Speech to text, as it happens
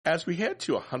As we head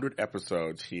to 100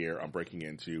 episodes here on Breaking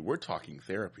Into, we're talking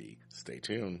therapy. Stay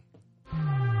tuned.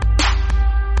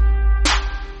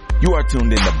 You are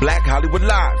tuned in to Black Hollywood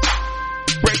Live.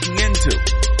 Breaking Into.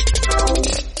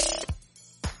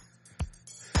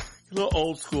 A little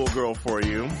old school girl for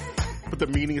you, but the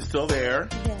meaning is still there.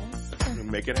 Yes.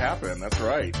 Make it happen. That's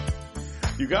right.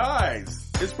 You guys,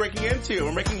 it's Breaking Into.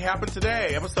 We're making it happen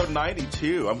today. Episode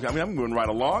 92. I'm moving right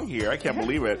along here. I can't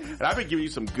believe it. And I've been giving you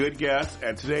some good guests,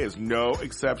 and today is no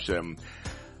exception.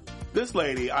 This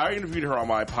lady, I interviewed her on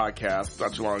my podcast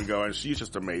not too long ago, and she's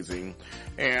just amazing.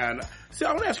 And see,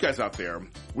 I want to ask you guys out there,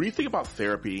 when you think about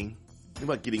therapy, think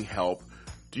about getting help,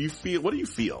 what do you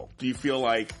feel? Do you feel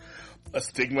like a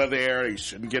stigma there? You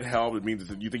shouldn't get help? It means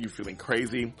that you think you're feeling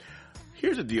crazy?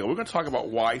 Here's the deal. We're going to talk about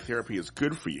why therapy is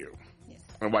good for you.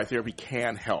 And why therapy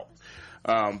can help.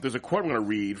 There's a quote I'm going to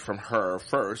read from her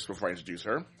first before I introduce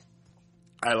her.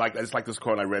 I just like this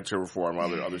quote. I read to her before on my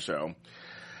other show.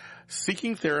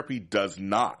 Seeking therapy does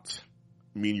not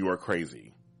mean you are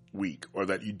crazy, weak, or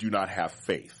that you do not have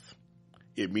faith.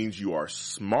 It means you are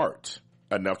smart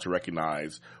enough to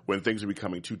recognize when things are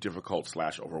becoming too difficult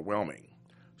 / overwhelming.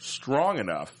 Strong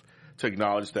enough to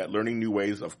acknowledge that learning new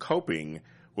ways of coping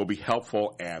will be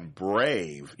helpful, and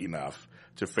brave enough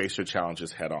to face your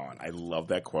challenges head on. I love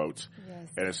that quote. Yes.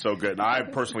 And it's so good. And I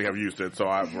personally have used it, so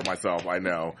for myself, I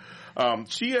know.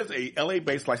 She is a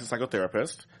LA-based licensed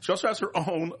psychotherapist. She also has her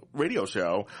own radio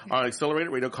show on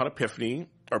Accelerated Radio called Epiphany,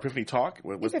 or Epiphany Talk.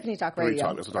 Epiphany Talk Radio.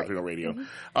 Talk, that's what I'm radio.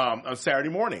 On Saturday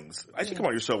mornings. I should come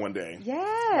on your show one day.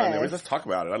 Yes. Let's talk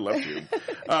about it. I'd love to.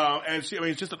 And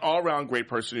she's just an all-around great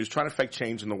person who's trying to affect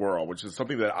change in the world, which is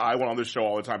something that I want on this show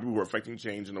all the time, people who are affecting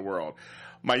change in the world.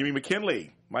 Mayumi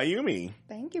McKinley. Mayumi.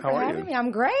 Thank you for having me. I'm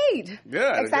great.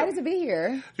 Yeah. Excited to be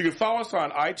here. You can follow us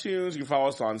on iTunes. You can follow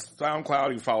us on SoundCloud.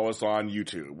 You can follow us on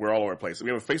YouTube. We're all over the place.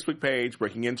 We have a Facebook page,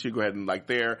 Breaking Into. Go ahead and like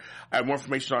there. I have more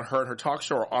information on her and her talk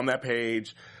show on that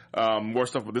page. More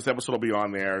stuff, but this episode will be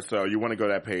on there. So you want to go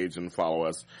to that page and follow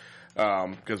us.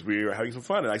 Because we're having some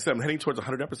fun. And like I said, I'm heading towards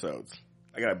 100 episodes.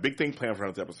 I got a big thing planned for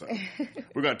 100 episodes.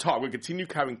 We're going to talk. We're going to continue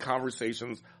having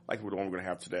conversations like the one we're going to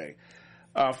have today.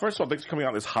 First of all, thanks for coming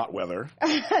out in this hot weather.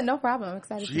 No problem. I'm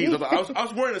excited to be here. I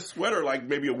was wearing a sweater like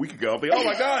maybe a week ago. I'm like, oh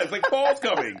my God, it's like fall's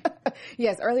coming.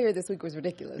 Yes, earlier this week was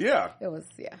ridiculous. Yeah. It was,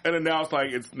 yeah. And then now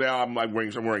I'm like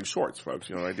wearing shorts, folks.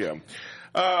 You know the idea.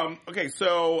 Okay,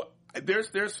 so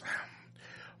there's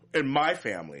in my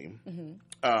family,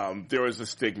 there was a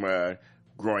stigma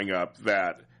growing up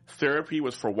that therapy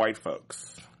was for white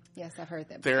folks. Yes, I've heard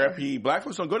that. Therapy, black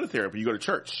folks don't go to therapy. You go to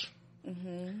church.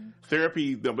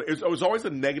 Therapy, it was always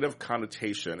a negative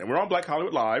connotation. And we're on Black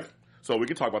Hollywood Live, so we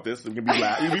can talk about this. We can be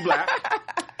black. We can be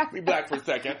black. Be black for a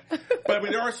second. But I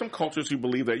mean, there are some cultures who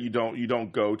believe that you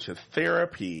don't go to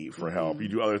therapy for help. You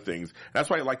do other things. And that's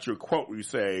why I liked your quote where you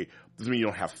say, doesn't mean you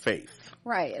don't have faith.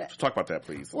 Right. So talk about that,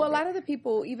 please. Well, a lot of the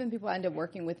people, even people I end up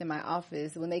working with in my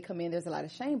office, when they come in, there's a lot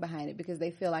of shame behind it because they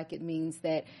feel like it means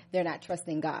that they're not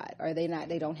trusting God or they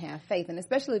don't have faith. And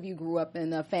especially if you grew up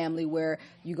in a family where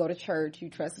you go to church, you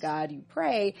trust God, you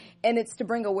pray, and it's to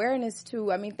bring awareness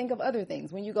to, think of other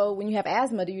things. When you have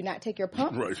asthma, do you not take your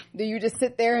pump? Right. Do you just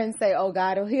sit there and say, oh,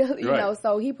 God will heal? You right. know,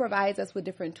 so he provides us with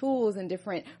different tools and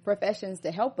different professions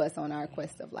to help us on our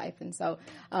quest of life. And so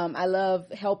I love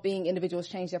helping individuals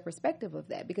change their perspective of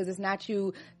that because it's not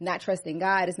you not trusting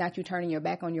God. It's not you turning your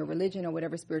back on your religion or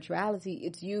whatever spirituality.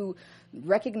 It's you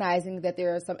recognizing that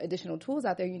there are some additional tools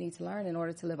out there you need to learn in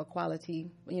order to live a quality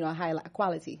life.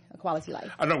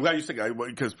 I know, I'm glad you said that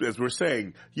because as we're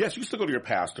saying, yes, you still go to your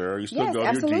pastor, you still go to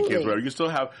absolutely. your deacons,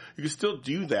 whatever. You can still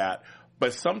do that.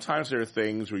 But sometimes there are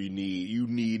things where you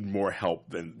need more help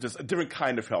than just a different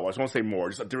kind of help. I just want to say more,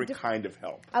 just a different kind of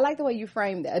help. I like the way you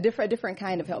framed that, a different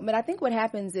kind of help. But I think what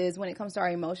happens is when it comes to our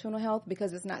emotional health,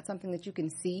 because it's not something that you can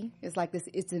see, it's like this,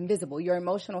 it's invisible. Your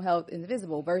emotional health is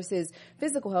invisible versus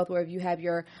physical health where if you have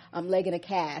your leg in a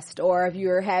cast or if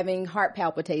you're having heart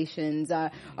palpitations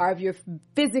or if you're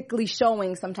physically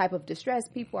showing some type of distress,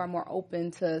 people are more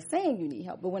open to saying you need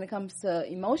help. But when it comes to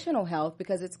emotional health,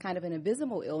 because it's kind of an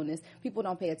invisible illness, people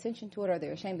don't pay attention to it or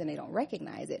they're ashamed and they don't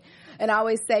recognize it. And I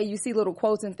always say, you see little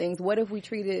quotes and things, what if we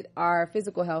treated our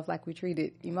physical health like we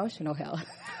treated emotional health?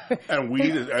 And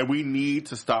we need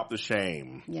to stop the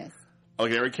shame. Yes.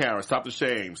 Okay, every camera, stop the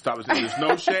shame. Stop the shame. There's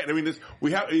no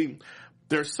shame.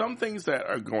 There's some things that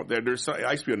are going there.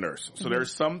 I used to be a nurse. So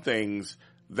there's some things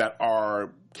that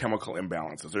are chemical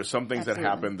imbalances. There's some things Absolutely. that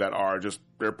happen that are just,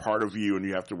 they're part of you and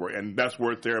you have to work. And that's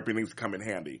where therapy needs to come in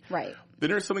handy. Right. Then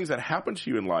there's some things that happen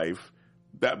to you in life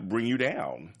that bring you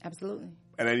down. Absolutely.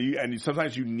 And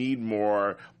sometimes you need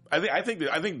more I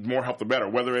think more help the better.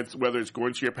 Whether it's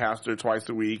going to your pastor twice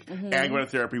a week and going to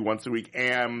therapy once a week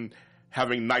and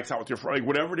having nights out with your friends, like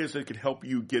whatever it is that could help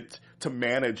you get to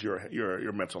manage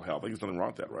your mental health. I think there's nothing wrong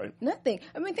with that, right? Nothing.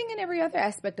 I mean, think in every other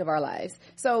aspect of our lives.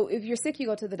 So if you're sick, you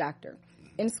go to the doctor.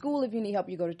 In school, if you need help,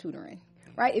 you go to tutoring.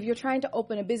 Right? If you're trying to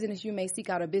open a business, you may seek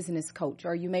out a business coach,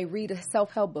 or you may read a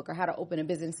self-help book or how to open a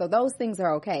business. So those things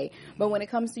are okay. But when it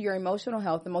comes to your emotional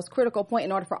health, the most critical point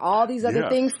in order for all these other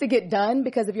things to get done,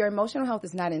 because if your emotional health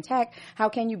is not intact, how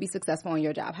can you be successful in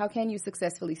your job? How can you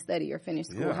successfully study or finish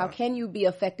school? Yeah. How can you be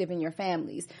effective in your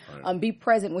families? Be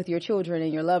present with your children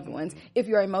and your loved ones. If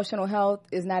your emotional health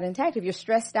is not intact, if you're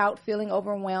stressed out, feeling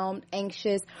overwhelmed,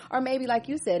 anxious, or maybe like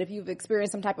you said, if you've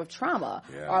experienced some type of trauma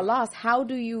or loss, how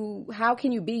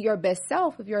can you be your best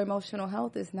self if your emotional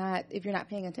health is not, if you're not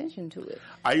paying attention to it?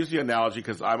 I use the analogy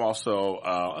because I'm also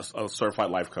a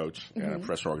certified life coach and a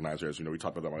professional organizer. As you know, we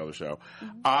talked about that on my other show.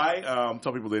 I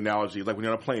tell people the analogy, like when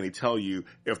you're on a plane, they tell you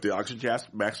if the oxygen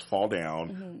masks fall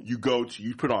down, you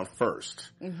put on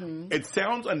first. It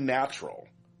sounds unnatural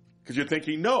because you're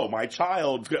thinking, no, my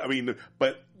child's good. I mean,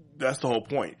 but that's the whole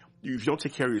point. If you don't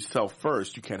take care of yourself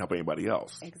first, you can't help anybody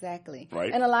else. Exactly.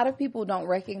 Right? And a lot of people don't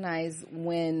recognize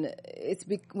when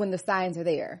the signs are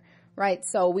there. Right?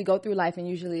 So we go through life and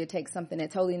usually it takes something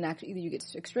that totally knocks you. Either you get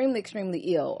extremely, extremely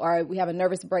ill, or we have a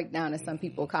nervous breakdown, as some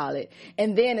people call it.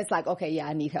 And then it's like, okay, yeah,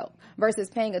 I need help. Versus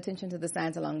paying attention to the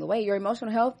signs along the way. Your emotional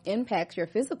health impacts your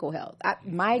physical health.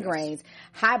 Migraines,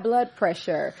 high blood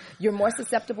pressure. You're more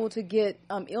susceptible to get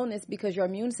illness because your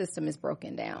immune system is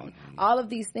broken down. All of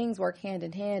these things work hand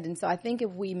in hand. And so I think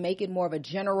if we make it more of a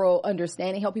general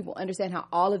understanding, help people understand how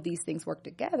all of these things work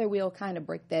together, we'll kind of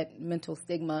break that mental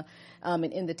stigma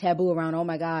and end the taboo around, oh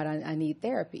my God, I need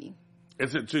therapy.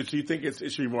 So you think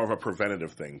it should be more of a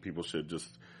preventative thing? People should just,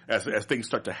 as things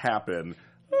start to happen,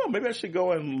 oh, maybe I should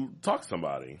go and talk to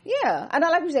somebody. Yeah. And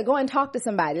like we said, go and talk to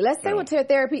somebody. Let's say what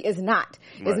therapy is not.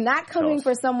 It's not coming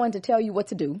for someone to tell you what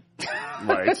to do.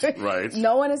 Right.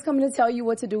 No one is coming to tell you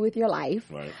what to do with your life.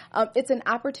 Right. It's an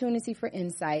opportunity for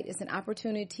insight. It's an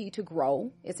opportunity to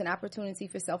grow. It's an opportunity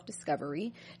for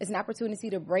self-discovery. It's an opportunity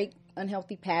to break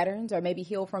unhealthy patterns or maybe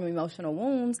heal from emotional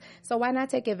wounds. So why not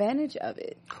take advantage of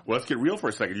it? Well, let's get real for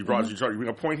a second. You bring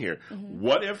a point here.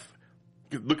 What if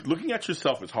looking at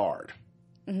yourself is hard?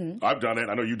 I've done it.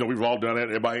 I know you know. We've all done it.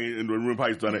 Everybody in the room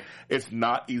probably has done it. It's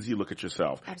not easy to look at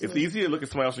yourself. Absolutely. It's easy to look at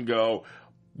someone else and go,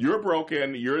 you're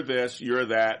broken, you're this, you're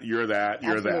that, you're that,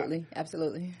 you're that.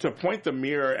 Absolutely. To point the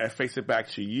mirror and face it back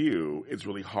to you is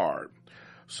really hard.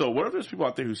 So what if there's people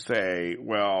out there who say,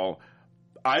 well,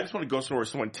 I just want to go somewhere where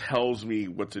someone tells me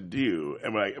what to do,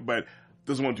 but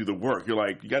doesn't want to do the work. You're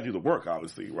like, you got to do the work,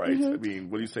 obviously, right? I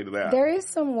mean, what do you say to that? There is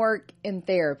some work in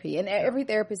therapy, and every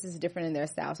therapist is different in their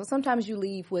style. So sometimes you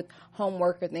leave with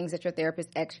homework or things that your therapist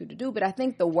asks you to do, but I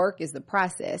think the work is the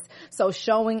process. So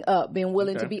showing up, being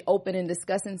willing to be open and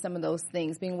discussing some of those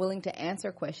things, being willing to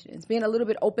answer questions, being a little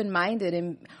bit open-minded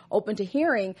and open to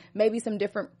hearing maybe some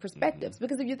different perspectives.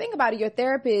 Because if you think about it, your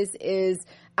therapist is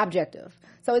objective.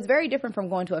 So it's very different from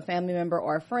going to a family member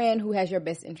or a friend who has your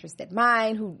best interest at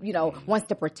mind, who, wants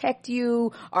to protect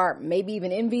you, or maybe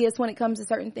even envious when it comes to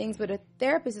certain things. But a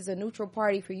therapist is a neutral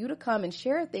party for you to come and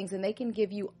share things, and they can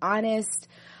give you honest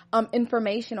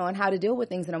information on how to deal with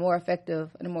things in a more effective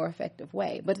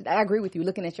way. But I agree with you.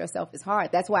 Looking at yourself is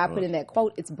hard. That's why I put in that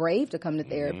quote, it's brave to come to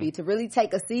therapy, to really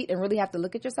take a seat and really have to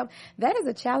look at yourself. That is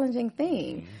a challenging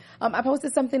thing. I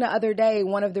posted something the other day,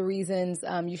 one of the reasons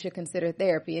you should consider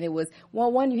therapy, and it was,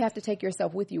 well, one, you have to take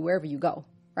yourself with you wherever you go.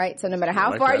 Right? So no matter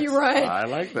how far you run, I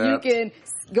like that. You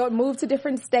can move to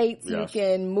different states, Yes. you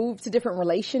can move to different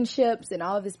relationships and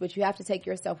all of this, but you have to take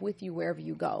yourself with you wherever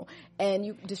you go.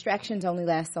 And distractions only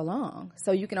last so long.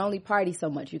 So you can only party so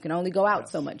much. You can only go out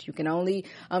so much. You can only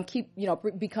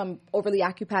become overly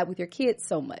occupied with your kids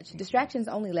so much. Distractions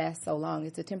only last so long.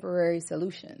 It's a temporary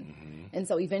solution. And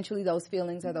so eventually those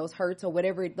feelings or those hurts or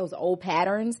whatever, those old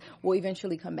patterns will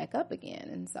eventually come back up again.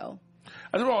 And so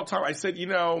I do it all the time. I said,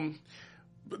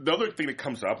 the other thing that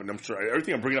comes up, and I'm sure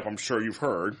everything I'm bringing up, I'm sure you've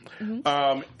heard, and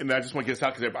I just want to get this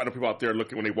out because I know people out there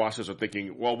looking when they watch this are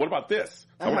thinking, well, what about this?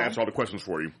 I want to answer all the questions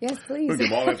for you. Yes, please.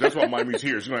 That's why Miami's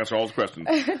here. She's going to answer all the questions.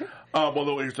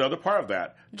 Well, here's the other part of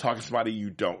that: talking to somebody you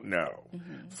don't know.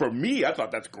 For me, I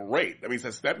thought that's great. I mean,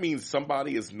 that means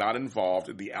somebody is not involved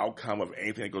in the outcome of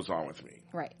anything that goes on with me.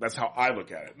 Right. That's how I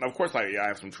look at it. Now, of course, I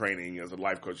have some training as a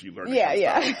life coach. You learn.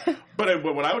 Yeah. But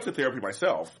when I went to therapy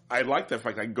myself, I liked the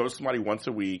fact I can go to somebody once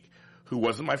a week who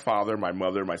wasn't my father, my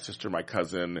mother, my sister, my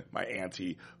cousin, my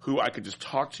auntie, who I could just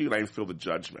talk to and I didn't feel the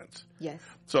judgment. Yes.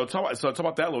 So talk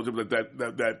about that a little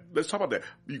bit. Let's talk about that.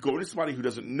 You go to somebody who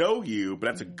doesn't know you, but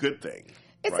that's a good thing.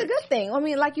 It's a good thing. I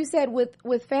mean, like you said,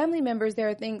 with family members, there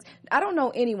are things. I don't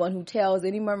know anyone who tells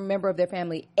any member of their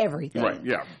family everything. Right,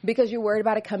 yeah. Because you're worried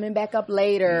about it coming back up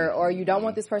later, or you don't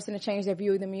want this person to change their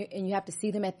view of them, and you have to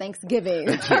see them at Thanksgiving.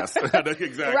 Yes,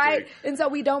 exactly. Right? And so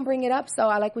we don't bring it up. So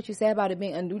I like what you said about it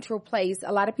being a neutral place.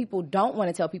 A lot of people don't want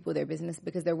to tell people their business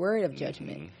because they're worried of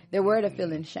judgment. They're worried of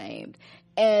feeling shamed.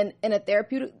 And in a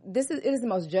therapeutic, it is the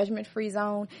most judgment-free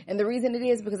zone. And the reason it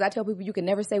is because I tell people you can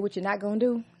never say what you're not going to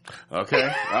do. Okay.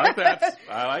 I like that.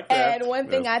 I like that. And one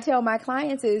thing I tell my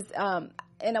clients is,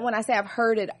 and when I say I've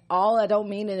heard it all, I don't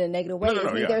mean it in a negative way.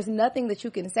 No, There's nothing that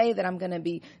you can say that I'm going to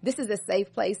be, this is a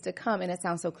safe place to come. And it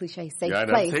sounds so cliche, safe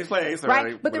place. Safe place.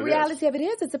 Right? But the reality of it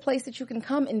is, it's a place that you can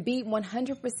come and be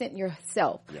 100%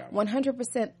 yourself. Yeah.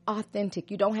 100%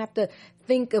 authentic. You don't have to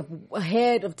think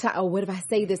ahead of time, oh, what if I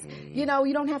say this? You know,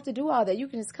 you don't have to do all that. You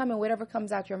can just come and whatever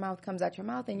comes out your mouth comes out your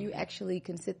mouth, and you actually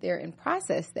can sit there and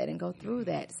process that and go through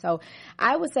that. So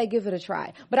I would say give it a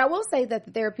try. But I will say that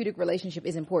the therapeutic relationship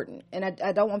is important. And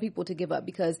I don't want people to give up,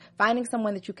 because finding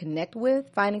someone that you connect with,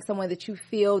 finding someone that you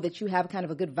feel that you have kind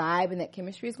of a good vibe and that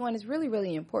chemistry is going is really,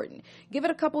 really important. Give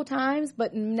it a couple times,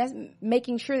 but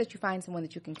making sure that you find someone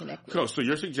that you can connect with. Cool. So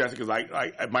you're suggesting, because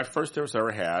I my first therapist I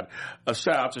ever had, a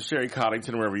shout out to Sherry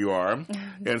Coddington, wherever you are,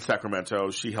 in Sacramento.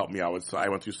 She helped me out I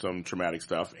went through some traumatic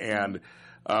stuff, and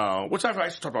which I've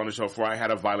actually talked about on the show before. I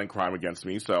had a violent crime against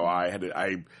me, so I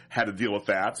had to deal with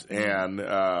that,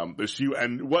 and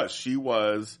she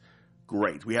was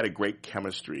great. We had a great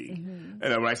chemistry. And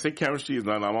when I say chemistry, I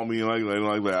don't mean like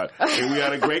that. And we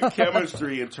had a great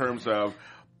chemistry in terms of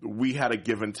we had a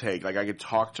give and take. Like, I could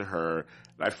talk to her,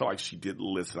 and I felt like she did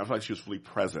listen. I felt like she was fully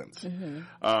present.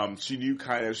 She knew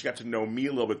she got to know me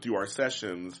a little bit through our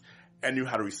sessions, and knew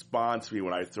how to respond to me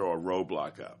when I throw a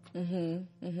roadblock up. When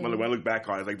I look back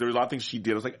on it, it's like there was a lot of things she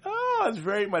did. I was like, oh, that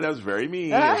was very mean.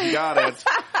 You got it.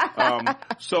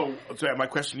 So my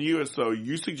question to you is, so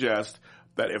you suggest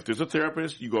that if there's a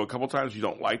therapist, you go a couple times, you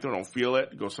don't like them, don't feel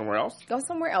it, go somewhere else? Go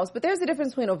somewhere else. But there's a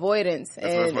difference between avoidance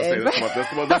and... So what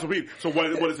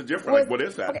is the difference? Like, what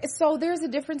is that? Okay, so there's a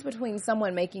difference between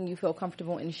someone making you feel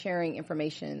comfortable in sharing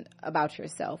information about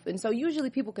yourself. And so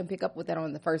usually people can pick up with that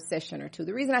on the first session or two.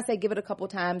 The reason I say give it a couple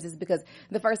times is because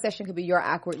the first session could be your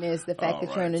awkwardness, the fact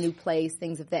that you're in a new place,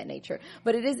 things of that nature.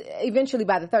 But it is eventually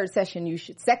by the third session,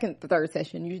 third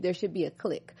session, there should be a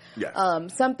click. Yes.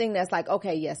 Something that's like,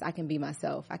 okay, yes, I can be myself.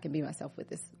 I can be myself with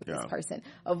this person.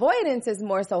 Avoidance is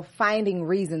more so finding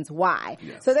reasons why.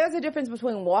 Yes. So there's a difference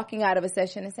between walking out of a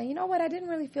session and saying, you know what, I didn't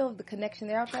really feel the connection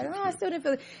there. I was like, I still didn't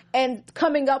feel it. And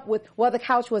coming up with, well, the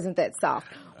couch wasn't that soft.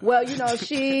 Well,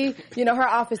 her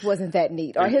office wasn't that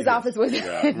neat, or his office wasn't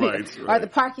that neat, right. Or the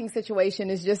parking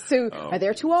situation is just are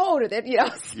they too old, or that,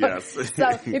 Yes. So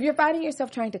if you're finding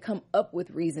yourself trying to come up with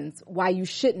reasons why you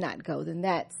should not go, then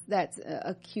that's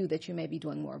a cue that you may be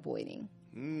doing more avoiding.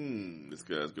 That's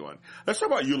good. That's good. Let's talk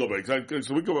about you a little bit.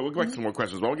 So we'll go back to some more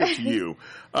questions, but I'll get to you.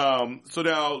 So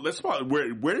now let's talk about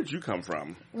where did you come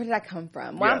from? Where did I come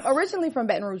from? Well, yes. I'm originally from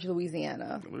Baton Rouge,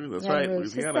 Louisiana. That's right,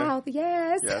 Louisiana. South,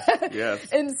 yes. Yes.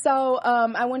 And so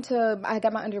I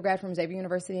got my undergrad from Xavier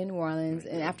University in New Orleans,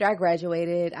 and after I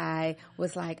graduated, I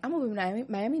was like, I'm moving to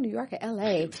Miami, New York, or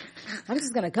LA. I'm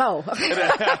just gonna go.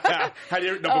 At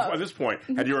this point,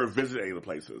 had you ever visited any of the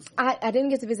places? I didn't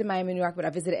get to visit Miami, New York, but I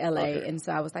visited LA. Okay. And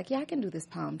so I was like, yeah, I can do this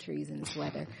palm trees in this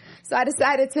weather. So I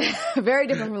decided to, very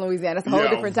different from Louisiana. It's a whole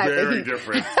different type of heat. Very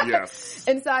different, yes.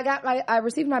 And so I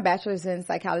received my bachelor's in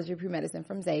psychology pre-medicine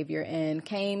from Xavier, and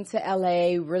came to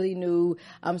LA, really new,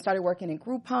 started working in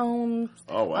group homes.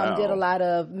 Oh, wow. Did a lot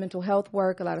of mental health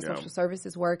work, a lot of social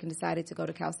services work, and decided to go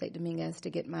to Cal State Dominguez to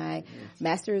get my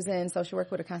master's in social work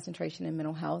with a concentration in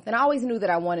mental health. And I always knew that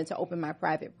I wanted to open my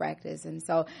private practice. And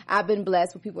so I've been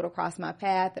blessed with people to cross my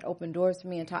path that opened doors for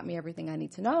me and taught me everything I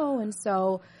need to know. And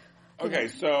so, okay,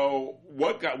 so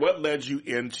what led you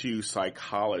into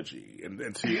psychology and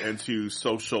into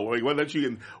social? What led you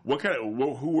in?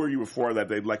 Who were you before that?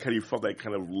 How you felt that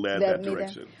kind of led that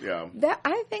direction?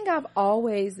 I think I've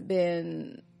always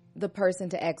been the person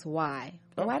to ask why.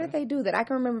 Okay. Why did they do that? I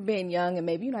can remember being young, and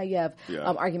maybe, you have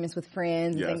arguments with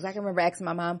friends and things. I can remember asking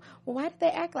my mom, well, why did they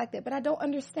act like that? But I don't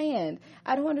understand.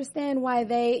 I don't understand why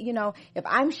they, if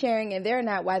I'm sharing and they're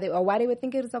not, why they would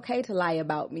think it was okay to lie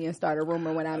about me and start a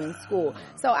rumor when I'm in school.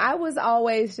 So I was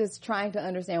always just trying to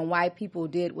understand why people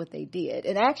did what they did.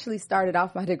 And I actually started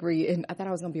off my degree, and I thought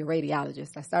I was going to be a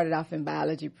radiologist. I started off in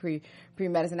biology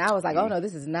pre-medicine. I was like, oh no,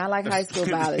 this is not like high school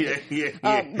biology.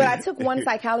 But I took one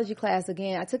psychology class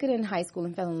again. I took it in high school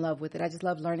and fell in love with it. I just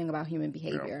loved learning about human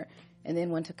behavior. And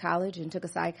then went to college and took a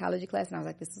psychology class, and I was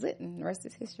like, this is it, and the rest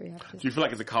is history. Do you feel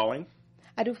like it's a calling?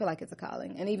 I do feel like it's a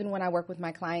calling. And even when I work with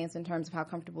my clients in terms of how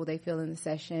comfortable they feel in the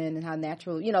session and how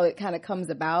natural, it kind of comes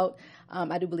about,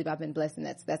 I do believe I've been blessed,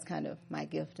 and that's kind of my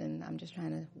gift, and I'm just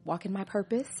trying to walk in my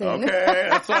purpose. And Okay,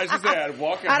 that's what she said.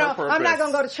 Walk in her purpose. I'm not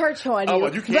going to go to church on you. Oh,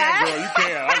 well, you can, girl. You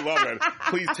can. I love it.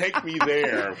 Please take me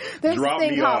there. There's Drop a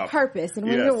thing me called off. purpose, and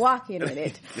when you're walking in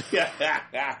it,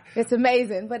 it's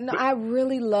amazing. But no, I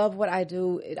really love what I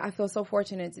do. I feel so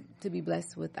fortunate to be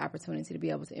blessed with the opportunity to be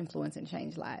able to influence and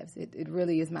change lives. It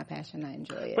really is my passion. I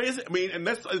enjoy it. But and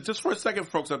that's just for a second,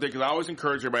 folks out there, because I always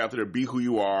encourage everybody out there to be who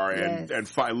you are and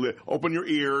find, open your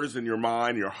ears and your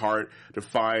mind, your heart to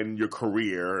find your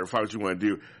career and find what you want to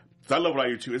do. So I love what I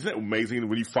do too. Isn't it amazing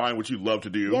when you find what you love to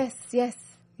do? Yes.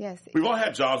 We've all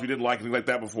had jobs we didn't like and things like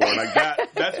that before. Like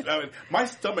that's my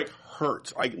stomach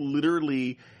hurts. Like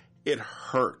literally, it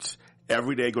hurts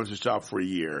every day going to this job for a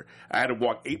year. I had to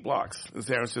walk 8 blocks in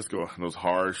San Francisco in those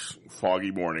harsh,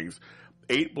 foggy mornings.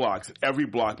 8 blocks. Every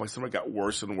block, my stomach got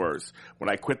worse and worse. When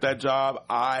I quit that job,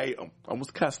 I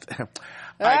almost cussed.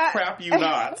 I crap you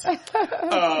not.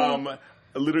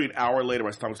 Literally an hour later,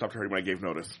 my stomach stopped hurting when I gave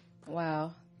notice.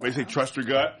 Wow. They say trust your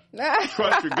gut.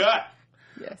 Trust your gut.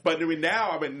 Yes. But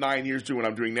now I've been 9 years doing what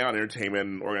I'm doing now in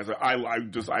entertainment organization.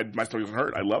 My stomach doesn't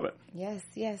hurt. I love it. Yes.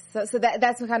 So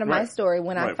that's kind of my story.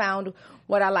 When I found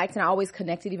what I liked, and I always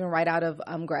connected, even right out of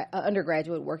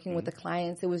undergraduate, working with the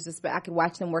clients. It was just I could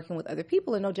watch them working with other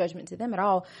people, and no judgment to them at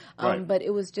all. But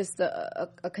it was just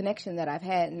a connection that I've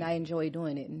had, and I enjoy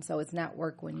doing it. And so it's not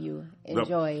work when you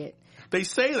enjoy it. They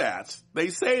say that,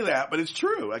 but it's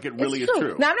true. Like it really is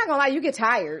true. Now I'm not gonna lie, you get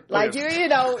tired. Like you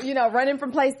running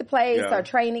from place to place or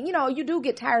training. You do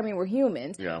get tired. I mean, we're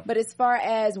humans. Yeah. But as far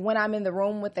as when I'm in the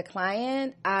room with the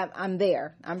client, I'm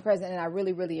there. I'm present, and I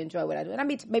really, really enjoy what I do. And I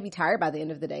may be tired by the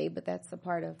end of the day, but that's a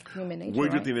part of human nature.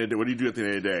 What do you do at the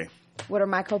end of the day? What are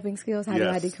my coping skills? How do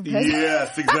I decompress?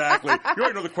 Yes, exactly. You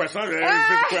already know the question.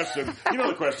 You know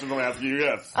the question I'm asking you,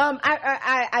 yes.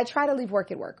 I try to leave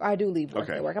work at work. Or I do leave work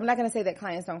at work. I'm not going to say that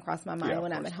clients don't cross my mind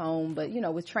when I'm at home, but,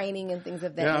 with training and things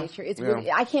of that nature, it's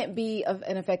really, I can't be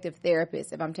an effective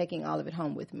therapist if I'm taking all of it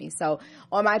home with me. So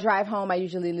on my drive home, I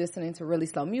usually listening to really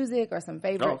slow music or some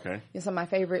favorite, some of my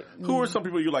favorite. Who are some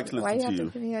people you like to listen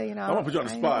to? I want to put you on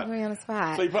the spot. Put me on the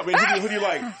spot. So who do you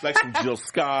like? Like some Jill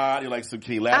Scott? You like some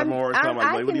Kenny Lattimore?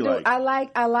 What do you like?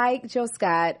 I like Jill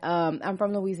Scott. I'm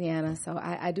from Louisiana, so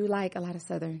I do like a lot of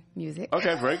Southern music.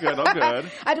 Okay, very good. I'm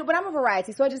good. I do, but I'm a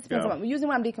variety, so it just depends on. Usually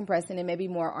when I'm decompressing, it may be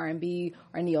more R&B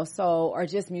or neo soul or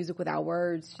just music without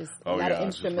words, just a lot of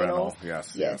instrumentals.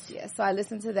 Yes. So I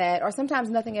listen to that, or sometimes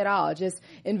nothing at all. Just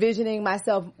envisioning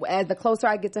myself as the closer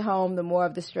I get to home, the more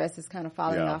of the stress is kind of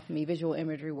falling off me. Visual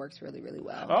imagery works really, really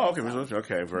well. Oh, okay.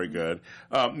 Okay, very good.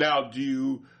 Now,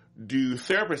 do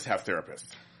therapists have therapists?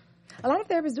 A lot of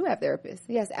therapists do have therapists.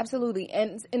 Yes, absolutely.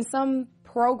 And in some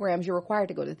programs, you're required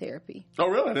to go to therapy. Oh,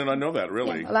 really? I did not know that,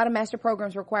 really. Yeah, a lot of master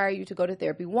programs require you to go to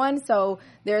therapy. One, so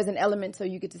there's an element so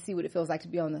you get to see what it feels like to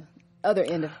be on the other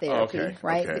end of therapy,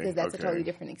 right? Because that's a totally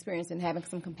different experience, and having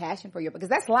some compassion for you, because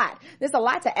that's a lot. There's a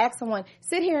lot to ask someone,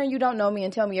 sit here and you don't know me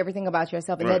and tell me everything about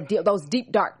yourself, and those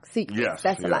deep, dark secrets.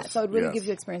 That's a lot. So it really gives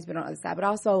you experience being on the other side. But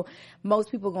also, most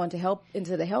people go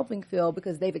into the helping field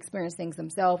because they've experienced things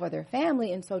themselves or their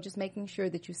family, and so just making sure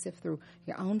that you sift through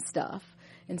your own stuff,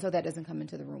 and so that doesn't come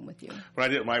into the room with you.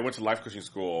 When I went to life coaching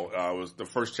school, was the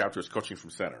first chapter was coaching from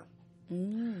center.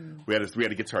 We had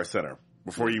to get to our center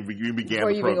before you began the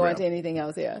program. Before you go into anything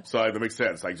else, So that makes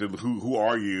sense. Like, who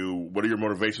are you? What are your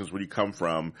motivations? Where do you come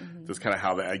from? Just kind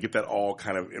of I get that all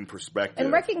kind of in perspective.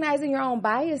 And recognizing your own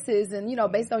biases and,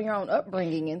 based on your own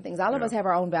upbringing and things. All of us have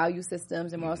our own value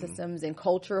systems and moral systems and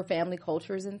culture, family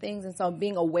cultures and things. And so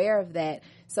being aware of that,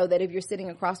 so that if you're sitting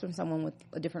across from someone with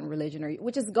a different religion,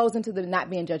 which goes into the not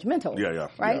being judgmental.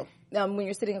 Right? Yeah. When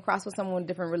you're sitting across with someone with a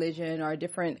different religion or a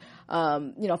different,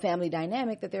 family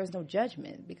dynamic, that there's no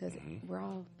judgment, because we're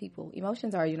all people.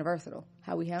 Emotions are universal.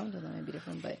 How we handle them may be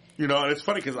different, but and it's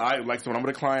funny because when I'm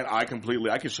with a client, I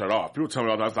can shut off. People tell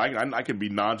me all the time, I can be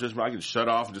non-judgmental. I can shut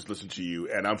off and just listen to you,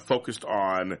 and I'm focused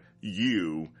on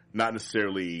you, not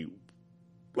necessarily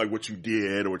like what you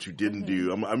did or what you didn't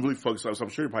do. I'm really focused on, so I'm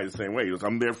sure you're probably the same way.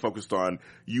 I'm there focused on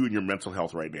you and your mental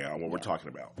health right now and what we're talking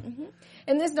about.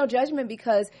 And there's no judgment,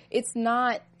 because it's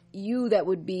not you that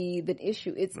would be the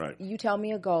issue. It's you tell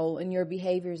me a goal, and your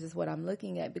behaviors is what I'm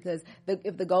looking at, because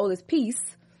if the goal is peace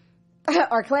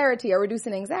or clarity or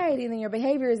reducing anxiety, then your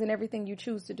behaviors and everything you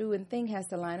choose to do and think has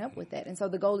to line up with that. And so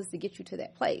the goal is to get you to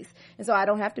that place. And so I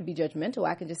don't have to be judgmental.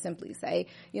 I can just simply say,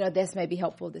 this may be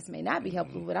helpful, this may not be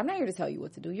helpful, but I'm not here to tell you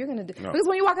what to do. You're going to do, because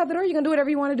when you walk out the door, you're going to do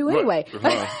whatever you want to do anyway.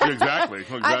 Exactly.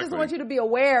 I just want you to be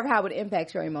aware of how it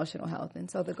impacts your emotional health. And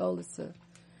so the goal is to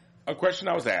a question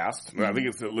I was asked, and I think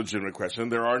it's a legitimate question.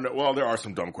 There are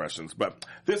some dumb questions, but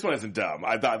this one isn't dumb.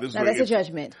 I thought this. No, that's a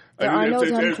judgment. There are no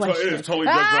dumb questions. It is totally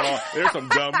judgmental. There's some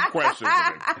dumb questions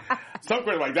in it. Some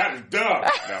questions like that is dumb.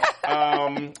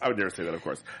 No, I would never say that, of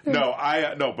course. No,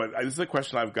 but this is a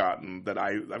question I've gotten that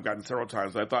I've gotten several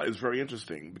times. That I thought is very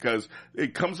interesting because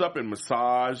it comes up in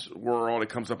massage world. It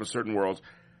comes up in certain worlds.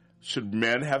 Should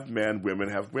men have men, women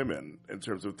have women in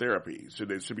terms of therapy?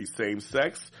 Should it be same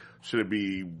sex? Should it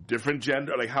be different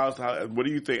gender? Like what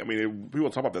do you think? I mean, people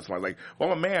talk about this one. Like,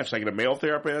 well, I'm a man. Should I get a male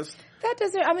therapist?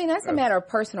 That's a matter of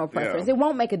personal preference. Yeah. It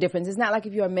won't make a difference. It's not like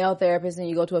if you're a male therapist and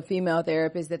you go to a female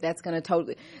therapist that's going to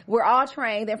totally, we're all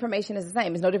trained. The information is the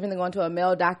same. It's no different than going to a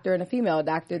male doctor and a female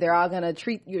doctor. They're all going to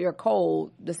treat your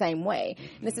cold the same way.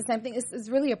 And it's the same thing. It's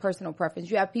really a personal preference.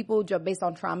 You have people based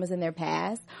on traumas in their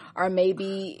past or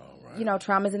maybe,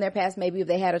 traumas in their past. Maybe if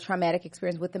they had a traumatic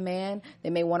experience with a man, they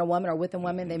may want a woman, or with a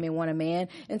woman, they may want a man.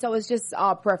 And so it's just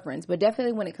all preference. But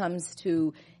definitely when it comes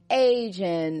to age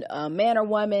and man or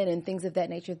woman and things of that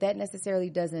nature, that necessarily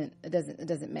doesn't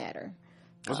matter.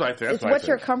 That's what I think. It's what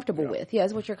you're comfortable with. Yeah,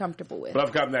 it's what you're comfortable with. But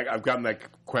I've gotten that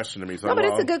question to me. So no, but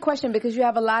it's a good question because you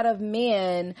have a lot of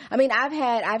men. I mean,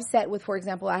 I've sat with, for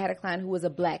example, I had a client who was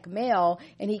a black male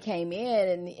and he came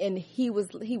in and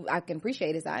I can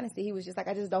appreciate his honesty. He was just like,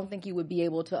 I just don't think you would be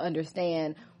able to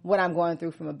understand what I'm going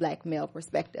through from a black male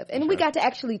perspective. And we got to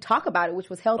actually talk about it, which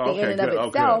was healthy in and of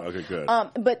itself. Okay, good.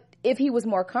 But if he was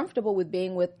more comfortable with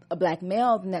being with a black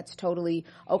male, then that's totally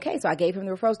okay. So I gave him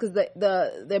the referrals because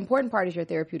the important part is your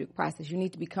therapeutic process. You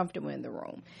need to be comfortable in the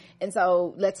room. And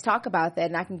so let's talk about that,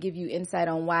 and I can give you insight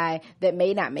on why that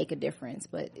may not make a difference.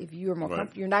 But if you're more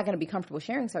comfortable, you're not going to be comfortable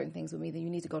sharing certain things with me, then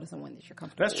you need to go to someone that you're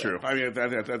comfortable with. That's true. I mean, I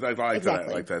like exactly. that.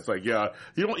 I like that. It's like, yeah,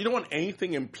 you don't want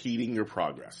anything impeding your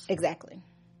progress. Exactly.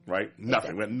 Right?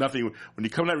 Nothing. Exactly. Nothing. When you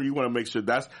come out, you want to make sure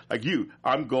that's like you.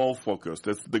 I'm goal focused.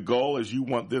 That's the goal is you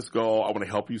want this goal. I want to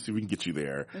help you see if we can get you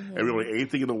there. Mm-hmm. And really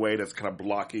anything in the way that's kind of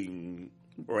blocking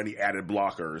or any added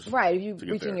blockers. Right. You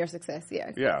reaching your success.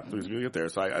 Yeah. Yeah. So you get there.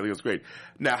 So I think it's great.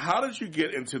 Now, how did you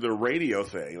get into the radio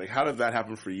thing? Like, how did that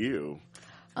happen for you?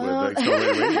 With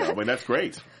radio. I mean, that's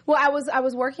great. Well, I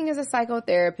was working as a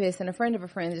psychotherapist and a friend of a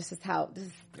friend. This is how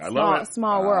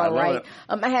small world, right?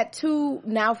 I had two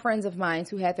now friends of mine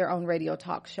who had their own radio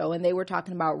talk show, and they were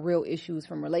talking about real issues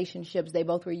from relationships. They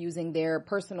both were using their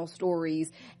personal stories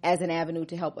as an avenue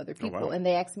to help other people, and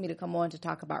they asked me to come on to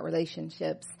talk about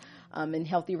relationships. And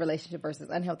healthy relationship versus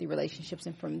unhealthy relationships.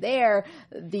 And from there,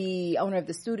 the owner of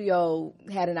the studio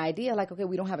had an idea like, okay,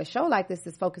 we don't have a show like this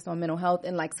that's focused on mental health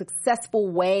and like successful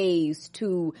ways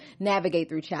to navigate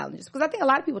through challenges. Because I think a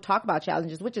lot of people talk about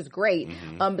challenges, which is great,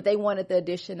 but they wanted the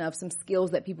addition of some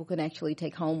skills that people can actually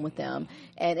take home with them.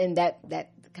 And that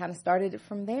kind of started it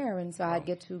from there. And so I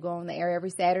get to go on the air every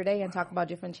Saturday and talk about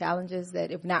different challenges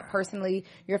that if not personally,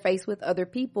 you're faced with other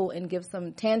people and give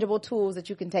some tangible tools that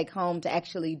you can take home to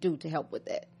actually do to help with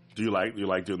it. Do you like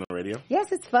doing the radio?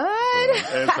 Yes, it's fun.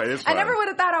 It's fun. I never would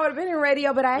have thought I would have been in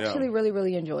radio, but I actually really,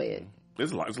 really enjoy it.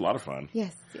 It's a lot of fun.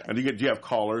 Yes. And do you have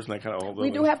callers and that kind of?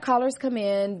 We do have callers come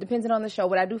in, depending on the show.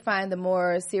 But I do find the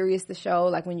more serious the show,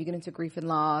 like when you get into grief and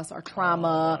loss or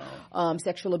trauma,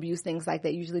 sexual abuse, things like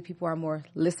that. Usually people are more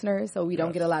listeners, so we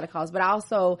don't get a lot of calls. But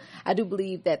I do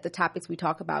believe that the topics we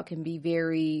talk about can be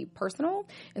very personal,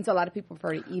 and so a lot of people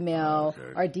prefer to email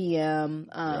or DM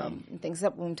and things.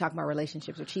 Except when we talk about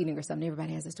relationships or cheating or something,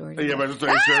 everybody has a story. Yeah, but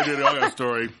I got a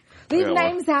story. Leave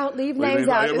names out. Leave names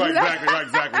out. Right,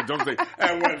 exactly. Don't say.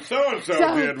 And when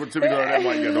so-and-so did what Timmy Doran, I'm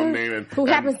like, don't name it. Who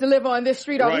happens to live on this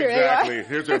street over here. Exactly.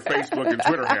 Here's their Facebook and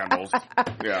Twitter handles.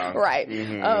 Yeah. Right.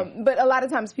 Mm-hmm. But a lot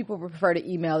of times people prefer to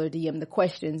email or DM the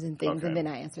questions and things, and then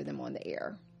I answer them on the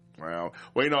air. Wow.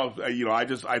 Well,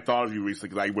 I thought of you recently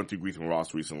because I went through grief and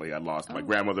loss recently. I lost my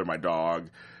grandmother, my dog.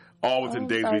 All within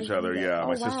days of each other,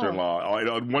 my sister-in-law.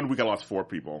 In 1 week, I lost 4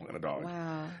 people and a dog.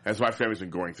 Wow. And so my family's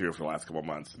been going through it for the last couple of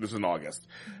months. This is in August.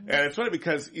 Mm-hmm. And it's funny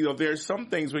because, there's some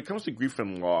things, when it comes to grief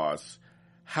and loss,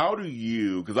 how do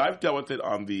you, because I've dealt with it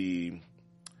on the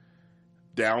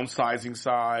downsizing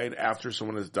side. After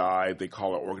someone has died, they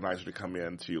call an organizer to come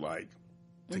in to,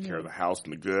 take care of the house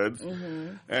and the goods.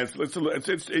 Mm-hmm. And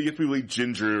you have to really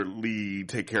gingerly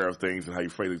take care of things and how you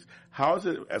phrase things. How is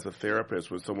it as a therapist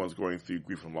when someone's going through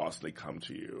grief and loss and they come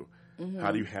to you?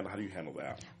 How do you handle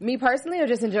that? Me personally, or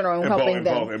just in general, helping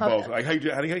them? In both. Like how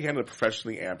do you handle it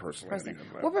professionally and personally?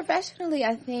 Well, professionally,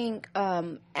 I think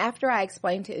after I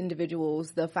explain to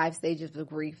individuals the 5 stages of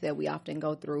grief that we often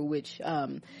go through, which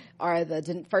are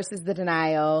first is the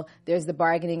denial. There's the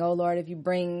bargaining. Oh Lord, if you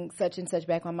bring such and such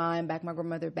back, my mom back, my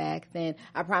grandmother back, then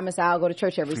I promise I'll go to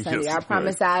church every Sunday. Yes, I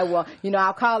promise I will.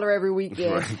 I'll call her every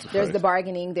weekend. There's the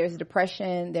bargaining. There's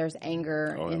depression. There's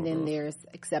anger, and then there's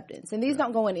acceptance. And these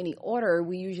don't go in any order.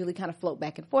 We usually kind of float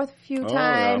back and forth a few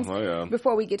times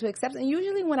before we get to acceptance. And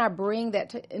usually when I bring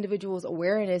that to individuals'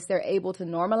 awareness, they're able to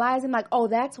normalize and like, oh,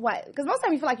 that's why. Because most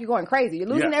times you feel like you're going crazy. You're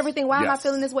losing everything. Why am I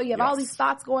feeling this way? You have all these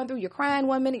thoughts going through. You're crying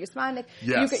one minute. You're smiling.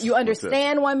 You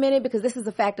understand one minute because this is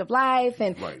a fact of life.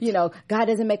 And, God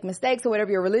doesn't make mistakes or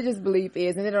whatever your religious belief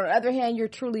is. And then on the other hand, you're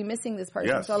truly missing this person.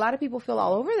 Yes. So a lot of people feel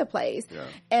all over the place. Yeah.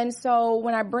 And so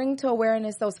when I bring to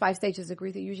awareness those 5 stages of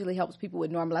grief, it usually helps people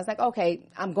with normalize. Like, okay,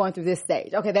 I'm going through this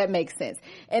stage. Okay, that makes sense.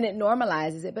 And it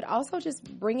normalizes it. But also just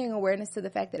bringing awareness to the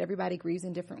fact that everybody grieves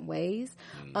in different ways.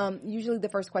 Usually the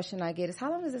first question I get is,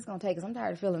 how long is this going to take? Because I'm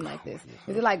tired of feeling like this.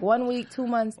 Is it like 1 week, 2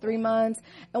 months, 3 months?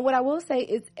 And what I will say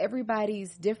is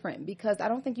everybody's different because I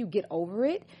don't think you get over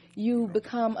it. You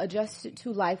become adjusted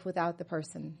to life without the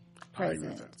person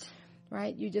present.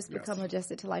 Right? You just become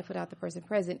adjusted to life without the person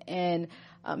present. And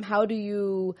how do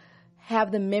you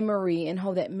have the memory and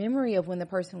hold that memory of when the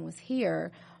person was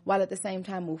here while at the same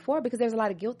time move forward? Because there's a lot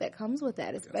of guilt that comes with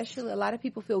that, especially a lot of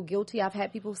people feel guilty. I've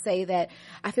had people say that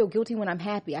I feel guilty when I'm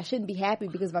happy. I shouldn't be happy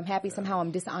because if I'm happy, somehow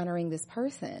I'm dishonoring this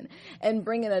person. And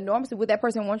bringing a normalcy, would that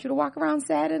person want you to walk around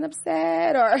sad and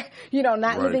upset or,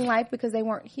 not living life because they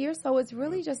weren't here? So it's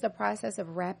really just a process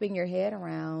of wrapping your head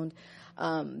around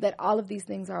that all of these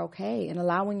things are okay and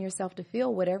allowing yourself to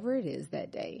feel whatever it is that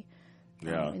day.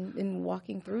 And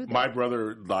walking through that. My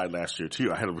brother died last year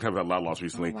too. I had a lot of loss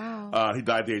recently. Oh, wow. He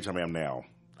died the age I am now.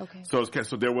 Okay. So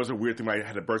there was a weird thing. I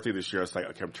had a birthday this year. It's like,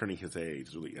 okay, I'm turning his age.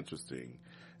 It's really interesting.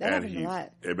 That happened a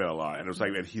lot. It meant a lot. And it was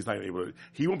like, and he's not able to,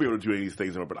 he won't be able to do any of these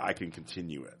things anymore, but I can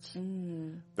continue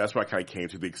it. That's why I kind of came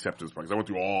to the acceptance part, because I went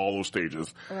through all those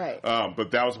stages. Right.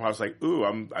 But that was when I was like, ooh,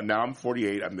 I'm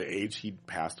 48. I'm the age he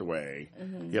passed away.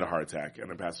 He had a heart attack and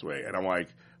then passed away. And I'm like,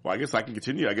 well, I guess I can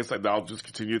continue. I guess I'll just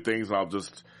continue things and I'll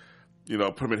just,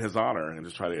 put him in his honor and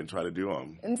just try to do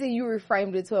them. And so you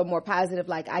reframed it to a more positive,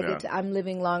 like I'm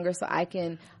living longer so I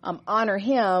can honor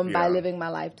him by living my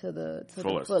life to the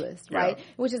fullest, right?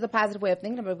 Which is a positive way of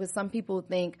thinking about it, because some people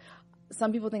think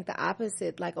the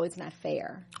opposite, like, oh, it's not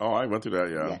fair. Oh, I went through that,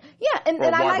 yeah. And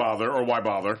why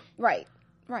bother? Right.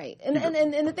 And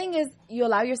the thing is, you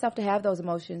allow yourself to have those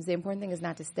emotions. The important thing is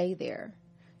not to stay there.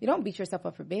 You don't beat yourself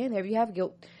up for being there. If you have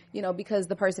guilt, because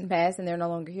the person passed and they're no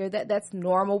longer here, that's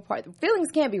normal part. Feelings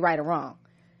can't be right or wrong.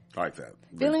 I like that.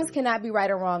 Feelings cannot be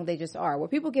right or wrong. They just are. Where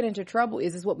people get into trouble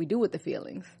is what we do with the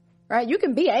feelings. Right? You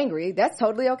can be angry. That's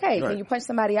totally okay. Right. Can you punch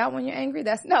somebody out when you're angry?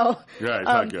 That's no. Yeah, it's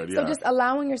not good. So just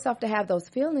allowing yourself to have those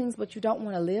feelings, but you don't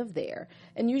want to live there.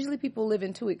 And usually people live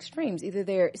in two extremes. Either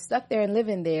they're stuck there and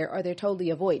living there, or they're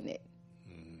totally avoiding it.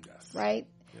 Right?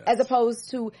 As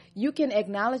opposed to, you can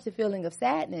acknowledge the feeling of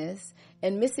sadness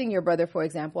and missing your brother, for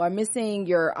example, or missing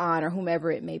your aunt or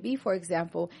whomever it may be, for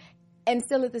example, and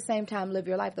still at the same time live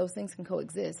your life. Those things can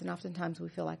coexist, and oftentimes we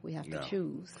feel like we have to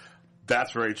choose.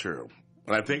 That's very true.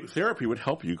 And I think therapy would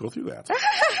help you go through that.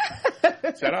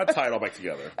 See, I don't tie it all back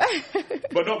together.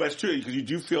 But no, that's true, because you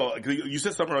do feel, you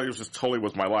said something earlier, which totally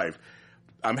was my life.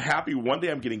 I'm happy one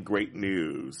day I'm getting great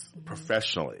news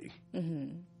professionally.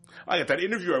 I got that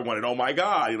interview I wanted. Oh my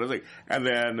God. And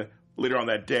then later on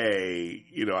that day,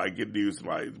 I get news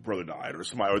my brother died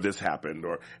or this happened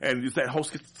and it's that whole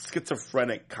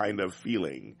schizophrenic kind of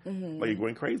feeling. Like you're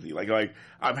going crazy. Like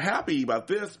I'm happy about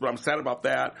this, but I'm sad about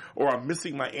that, or I'm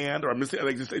missing my aunt, or I'm missing,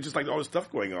 it's just like all this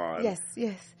stuff going on.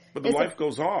 Yes. But life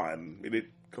goes on. It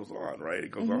goes on, right?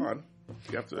 It goes on.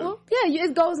 You have to. Well, yeah,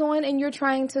 it goes on, and you're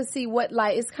trying to see what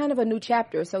life. It's kind of a new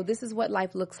chapter. So this is what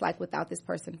life looks like without this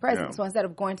person present. Yeah. So instead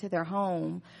of going to their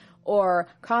home or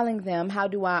calling them, how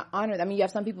do I honor them? I mean, you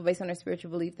have some people based on their spiritual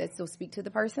belief that still speak to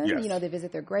the person. They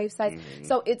visit their grave sites.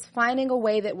 So it's finding a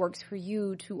way that works for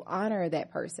you to honor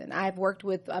that person. I've worked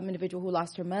with an individual who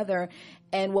lost her mother,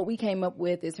 and what we came up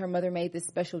with is her mother made this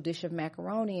special dish of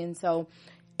macaroni, and so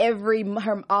every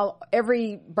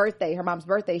birthday, her mom's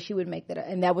birthday, she would make that,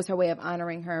 and that was her way of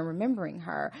honoring her and remembering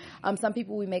her. Some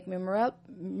people, we make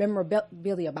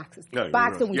memorabilia boxes,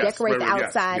 and we decorate the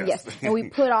outside, yes, and we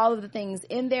put all of the things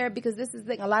in there, because this is the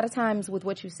thing. A lot of times with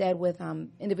what you said with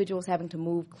individuals having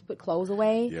to put clothes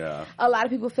away, a lot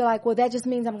of people feel like, well, that just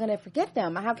means I'm going to forget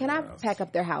them. How can I pack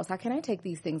up their house? How can I take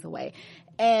these things away?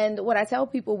 And what I tell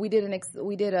people, we did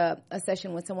a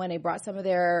session with someone. They brought some of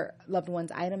their loved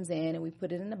ones' items in, and we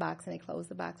put it in the box, and they closed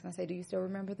the box. And I say, do you still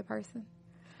remember the person?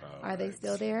 Are they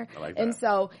still there? I like that. And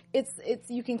so it's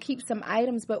you can keep some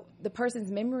items, but the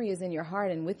person's memory is in your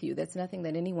heart and with you. That's nothing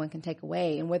that anyone can take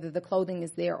away. And whether the clothing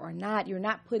is there or not, you're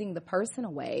not putting the person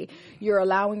away. You're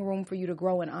allowing room for you to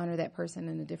grow and honor that person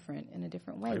in a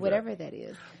different way, whatever that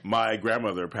is. My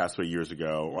grandmother passed away years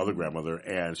ago, other grandmother,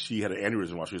 and she had an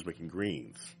aneurysm while she was making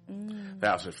greens.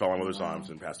 That fell on my mother's arms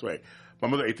and passed away. My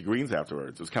mother ate the greens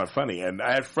afterwards. It was kind of funny. And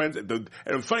I had friends, and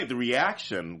it was funny, the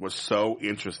reaction was so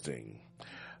interesting.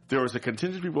 There was a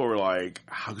contingent of people who were like,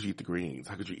 how could you eat the greens?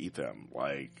 How could you eat them?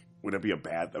 Like, would it be a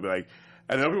bad, I'd be like,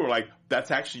 and then people were like, that's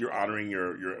actually, you're honoring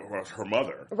her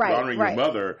mother. Right, you're honoring your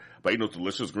mother by eating those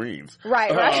delicious greens.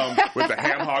 Right. With the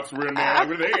ham hocks were in there. I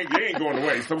mean, they ain't going to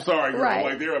waste. I'm sorry. Right.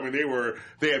 Like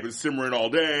they had been simmering all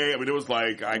day. I mean, it was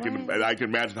like, I can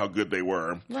imagine how good they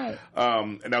were. Right.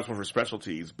 And that was one of her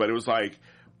specialties. But it was like,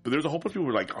 but there's a whole bunch of people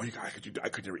who were like, oh, I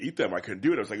could never eat them. I couldn't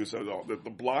do it. I was like, the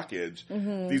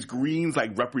blockage. These greens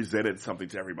like represented something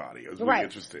to everybody. It was really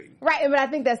interesting. Right, but I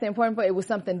think that's the important point. It was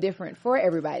something different for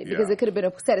everybody, because it could have been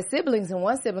a set of siblings, and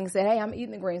one sibling said, hey, I'm eating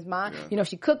the greens. Mom,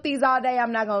 she cooked these all day.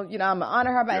 I'm not going to, I'm going to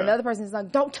honor her. But another person's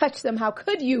like, don't touch them. How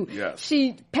could you? Yes.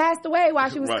 She passed away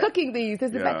while she was cooking these.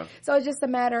 So it's just a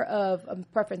matter of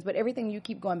preference. But everything you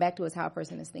keep going back to is how a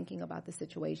person is thinking about the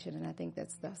situation. And I think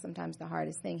that's sometimes the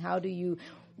hardest thing.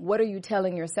 What are you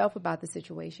telling yourself about the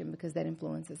situation? Because that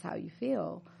influences how you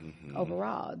feel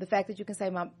overall. The fact that you can say,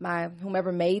 my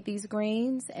whomever made these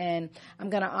greens, and I'm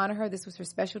going to honor her. This was her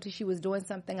specialty. She was doing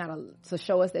something to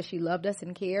show us that she loved us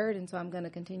and cared, and so I'm going to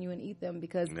continue and eat them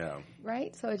because,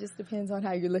 right? So it just depends on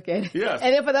how you look at it. Yes.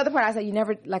 And then for the other part, I say,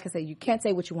 you can't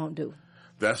say what you won't do.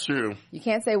 That's true. You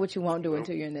can't say what you won't do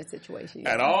until you're in that situation.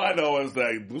 And all I know is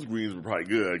that those greens were probably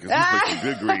good, because these were some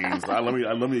good greens. Let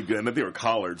me good. And then they were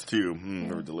collards too.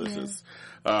 They were delicious.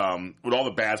 With all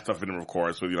the bad stuff in them, of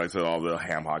course. With, like I said, all the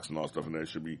ham hocks and all that stuff in there,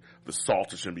 the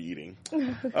salt you shouldn't be eating.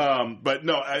 But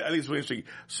no, I think it's really interesting.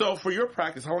 So for your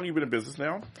practice, how long have you been in business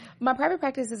now? My private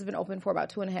practice has been open for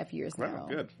about 2.5 years now. Wow,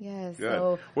 good. Yes. Good.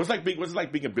 So what's it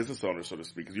like being a business owner, so to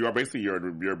speak? Because you are basically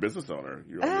you're a business owner.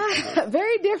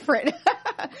 Very different.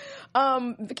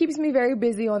 It keeps me very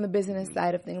busy on the business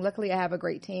side of things. Luckily, I have a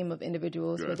great team of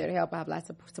individuals who are there to help. I have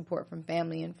lots of support from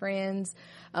family and friends,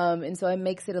 and so it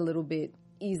makes it a little bit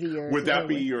easier. Would that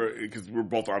be because we're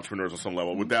both entrepreneurs on some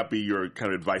level, would that be your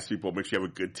kind of advice to people? Make sure you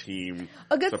have a good team.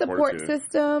 A good support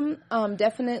system.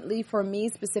 Definitely for me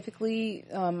specifically,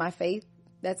 my faith.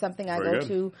 That's something I go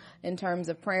to in terms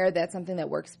of prayer. That's something that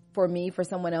works for me. For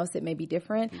someone else, it may be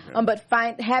different. Okay.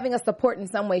 But having a support in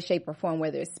some way, shape, or form,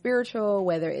 whether it's spiritual,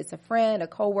 whether it's a friend, a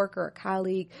coworker, a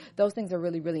colleague, those things are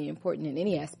really, really important in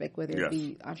any aspect, whether it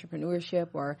be entrepreneurship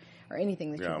or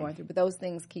anything that you're going through. But those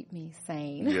things keep me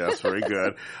sane. Yes, very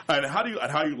good. And how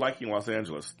are you liking Los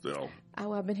Angeles still?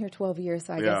 Oh, I've been here 12 years,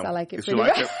 so I guess I like it pretty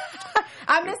like well.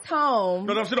 I miss home.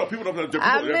 No, people don't know. There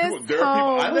are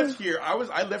people.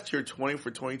 I left here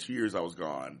 22 years. I was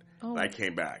gone. And I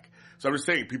came back. So I'm just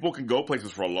saying, people can go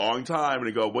places for a long time and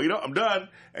they go, well, I'm done,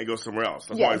 and go somewhere else.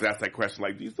 That's why I always ask that question,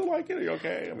 like, do you still like it? Are you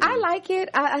okay? I like it.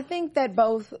 I think that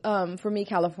both, for me,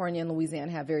 California and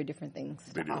Louisiana have very different things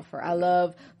to offer. I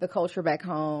love the culture back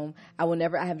home. I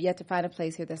have yet to find a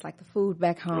place here that's like the food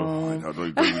back home. Oh,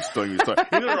 no,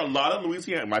 there are a lot of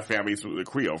Louisiana. My family's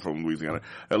Creole from Louisiana.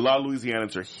 A lot of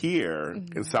Louisianans are here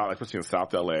in South, especially in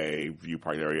South LA, View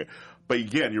Park area. But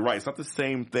again, you're right. It's not the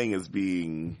same thing as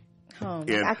being home.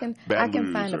 I can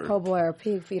find a po' boy or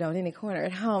pig feet on any corner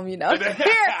at home, Here,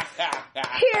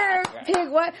 pig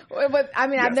what? But I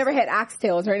mean, I've never had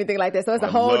oxtails or anything like that, so it's a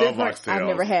whole different. Oxtails. I've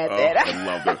never had that. I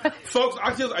love that, folks.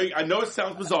 Oxtails. I know it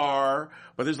sounds bizarre,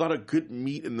 but there's a lot of good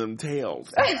meat in them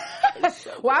tails.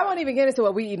 Well, I won't even get into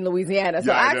what we eat in Louisiana.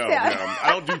 So I know.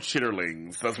 I don't do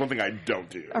chitterlings. That's one thing I don't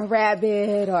do. A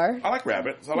rabbit or I like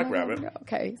rabbit.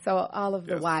 Okay, so all of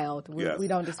the wild. We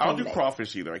don't discriminate. I don't do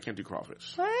crawfish either. I can't do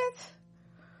crawfish. What?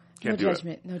 Can't no do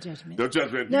judgment. No judgment. No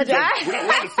judgment. No judgment. We're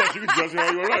not in a session. You can judge me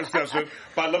all you want. We're not in a session.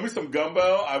 But I love me some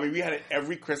gumbo. I mean, we had it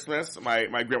every Christmas. My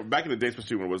grandma, back in the day,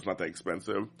 especially when it was not that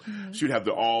expensive, she would have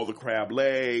all the crab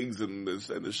legs and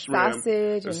the shrimp.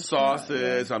 Sausage. The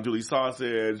sausage, andouille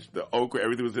sausage, the okra,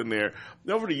 everything was in there.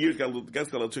 And over the years, it got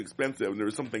a little too expensive, and there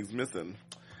were some things missing.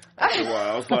 After a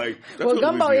while, I was like, well,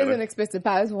 gumbo is an expensive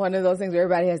pie. It's one of those things where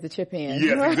everybody has to chip in.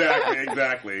 Yes,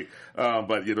 exactly.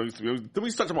 But you know, then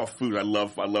we start talking about food. I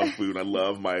love food. I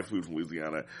love my food from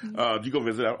Louisiana. Do you go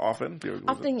visit often?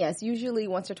 Often, yes. Usually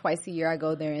once or twice a year I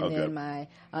go there, and then I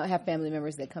have family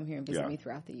members that come here and visit me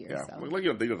throughout the year. Yeah, so. well,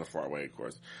 they live far away, of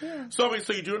course. Yeah. So, I mean,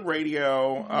 so you're doing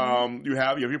radio. You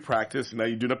have your practice, and now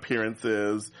you're doing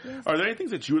appearances. Yes. Are there any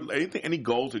things any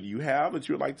goals that you have that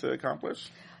you would like to accomplish?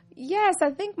 Yes,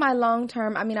 I think my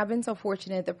long-term, I've been so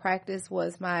fortunate. The practice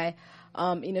was my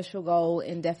initial goal,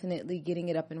 and definitely getting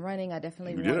it up and running. I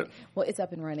definitely did it. Well, it's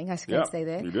up and running. I can't say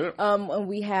that. You did it. And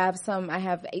we have I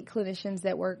have 8 clinicians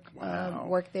that work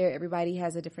there. Everybody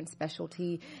has a different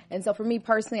specialty. And so for me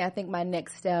personally, I think my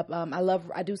next step,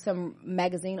 I do some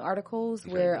magazine articles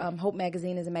where Hope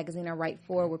Magazine is a magazine I write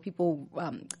for, where people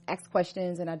ask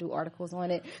questions and I do articles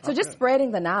on it. So just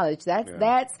spreading the knowledge.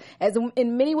 That's as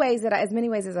many ways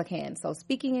as I can. So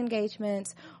speaking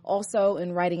engagements, also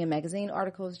in writing and magazine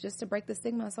articles, just to break the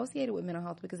stigma associated with mental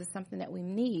health, because it's something that we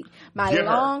need.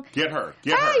 Get her.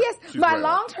 Yes. My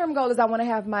long-term goal is I want to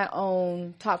have my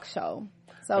own talk show.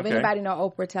 So if anybody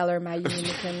know Oprah, tell her my Union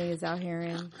McKinley is out here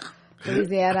in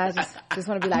Louisiana. I just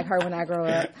want to be like her when I grow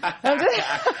up. I'm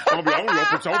gonna be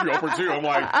Oprah too. I'm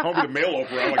gonna be the male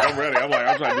Oprah. I'm ready.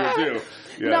 I'm trying to do it too.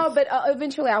 Yes. No, but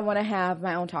eventually I want to have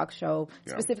my own talk show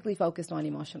specifically focused on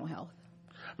emotional health.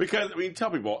 Because,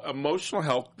 tell people, emotional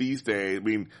health these days,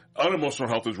 unemotional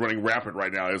health is running rampant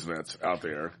right now, isn't it, out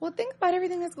there? Well, think about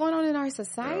everything that's going on in our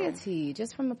society,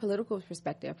 just from a political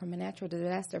perspective, from a natural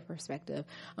disaster perspective.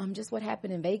 Just what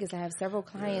happened in Vegas. I have several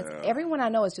clients. Yeah. Everyone I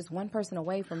know is just one person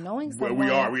away from knowing someone we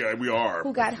are.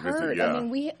 Who got hurt. Yeah.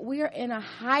 We are in a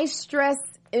high-stress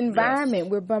environment.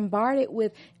 Yes. We're bombarded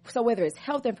with, so whether it's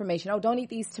health information, don't eat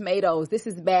these tomatoes, this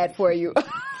is bad for you.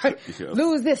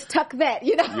 Lose this, tuck that,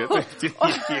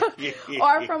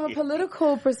 or from a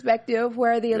political perspective,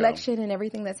 where the election and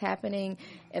everything that's happening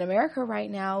in America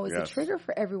right now is a trigger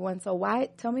for everyone. So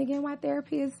tell me again why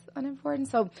therapy is unimportant?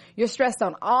 So you're stressed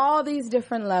on all these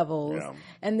different levels. Yeah.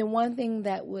 And the one thing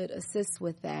that would assist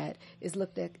with that is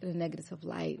looked at in a negative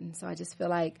light. And so I just feel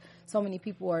like so many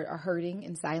people are hurting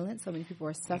in silence. So many people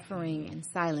are suffering in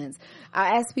silence.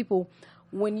 I ask people,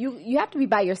 when you have to be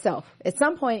by yourself at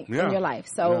some point in your life.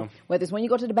 So whether it's when you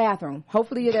go to the bathroom,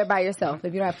 hopefully you're there by yourself.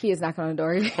 If you don't have kids knocking on the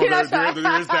door. There is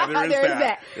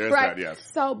that. Right. Yes.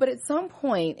 So, but at some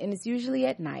point, and it's usually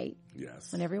at night,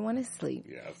 when everyone is asleep,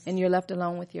 and you're left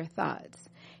alone with your thoughts.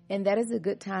 And that is a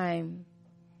good time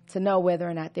to know whether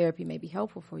or not therapy may be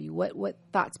helpful for you. What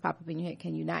thoughts pop up in your head?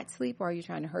 Can you not sleep, or are you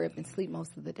trying to hurry up and sleep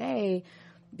most of the day?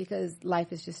 Because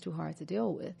life is just too hard to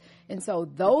deal with. And so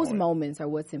those moments are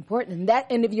what's important.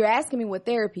 And if you're asking me what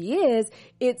therapy is,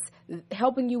 it's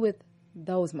helping you with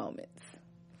those moments.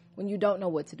 When you don't know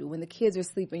what to do. When the kids are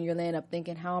sleeping, you're laying up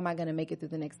thinking, how am I going to make it through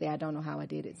the next day? I don't know how I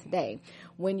did it today.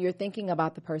 When you're thinking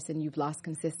about the person you've lost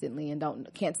consistently and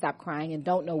can't stop crying and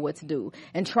don't know what to do.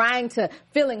 And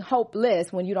feeling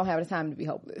hopeless when you don't have the time to be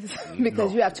hopeless.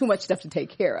 Because you have too much stuff to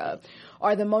take care of.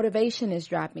 Or the motivation is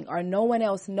dropping, or no one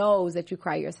else knows that you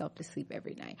cry yourself to sleep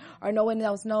every night, or no one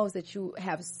else knows that you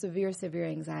have severe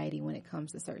anxiety when it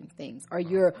comes to certain things, or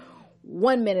you're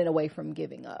 1 minute away from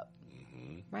giving up,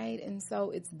 right? And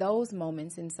so it's those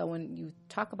moments. And so when you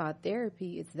talk about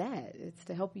therapy, it's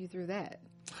to help you through that.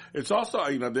 It's also,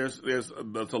 there's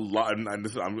a lot, and I'm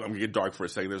going to get dark for a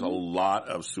second. There's a lot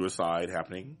of suicide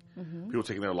happening. People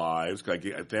taking their lives. I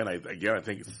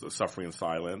think it's suffering in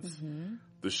silence.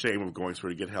 The shame of going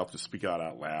through to get help, to speak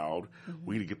out loud.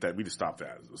 We need to get that. We need to stop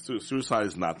that. Suicide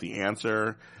is not the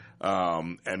answer.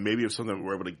 And maybe if something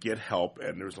we're able to get help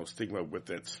and there's no stigma with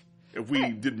it. If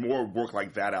we did more work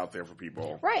like that out there for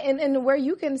people. Right. And where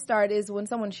you can start is when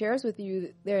someone shares with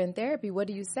you they're in therapy, what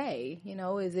do you say?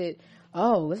 Is it,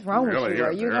 oh, what's wrong with you?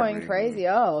 Are you going crazy?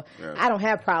 Oh, I don't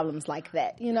have problems like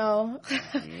that,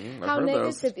 How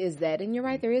negative is that? And you're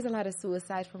right, there is a lot of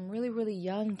suicide from really, really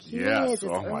young kids. Yes.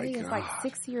 It's like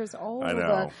 6 years old. I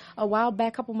know. A while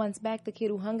back, a couple months back, the kid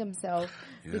who hung himself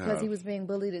because he was being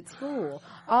bullied at school.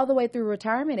 All the way through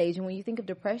retirement age. And when you think of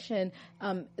depression,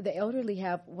 the elderly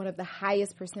have one of the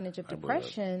highest percentage of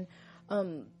depression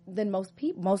than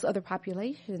most other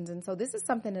populations, and so this is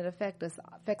something that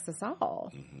affects us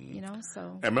all.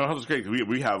 So and mental health is great.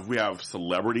 We have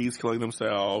celebrities killing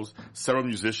themselves. Several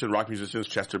rock musicians,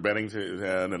 Chester Bennington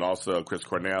and also Chris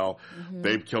Cornell,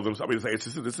 they've killed themselves. I mean,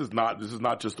 this is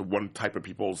not just a one type of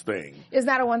people's thing. It's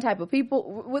not a one type of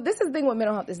people. Well, this is the thing with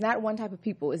mental health. It's not one type of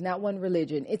people. It's not one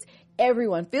religion. It's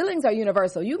everyone. Feelings are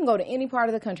universal. You can go to any part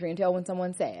of the country and tell when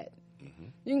someone's sad.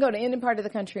 You can go to any part of the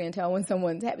country and tell when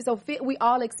someone's happy. So we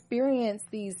all experience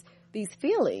these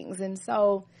feelings. And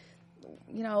so,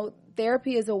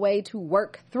 therapy is a way to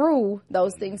work through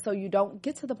those things so you don't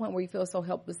get to the point where you feel so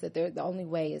helpless that the only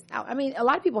way is out. I mean, a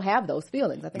lot of people have those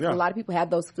feelings. I think a lot of people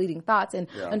have those fleeting thoughts. And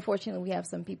unfortunately, we have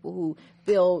some people who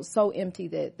feel so empty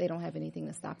that they don't have anything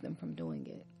to stop them from doing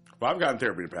it. Well, I've gotten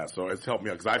therapy in the past, so it's helped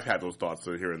me out because I've had those thoughts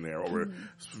here and there over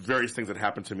various things that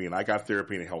happened to me, and I got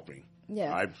therapy and it helped me.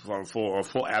 Yeah. I'm a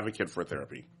full advocate for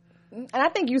therapy. And I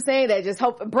think you saying that just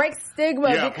breaks stigma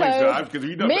because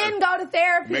men go to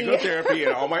therapy. Men go to therapy,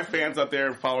 and all my fans out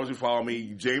there, followers who follow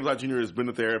me, James Lott Jr. has been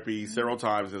to therapy several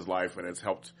times in his life, and it's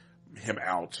helped him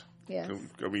out. Yes.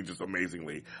 I mean, just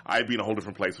amazingly. I'd be in a whole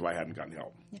different place if I hadn't gotten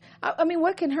help. I mean,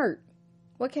 what can hurt?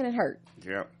 What can it hurt?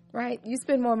 Yeah. Right? You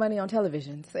spend more money on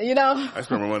television, so, I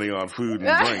spend more money on food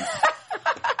and drinks.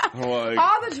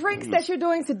 All the drinks that you're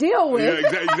doing to deal with.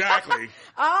 Yeah, exactly.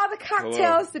 All the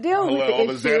cocktails to deal with the all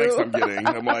issue. the Xanax I'm getting.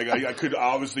 I'm like, I could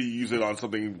obviously use it on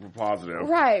something positive.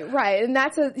 Right. And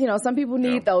that's some people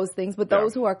need those things, but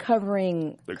those who are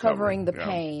covering the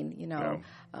pain,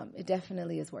 it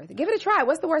definitely is worth it. Give it a try.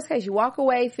 What's the worst case? You walk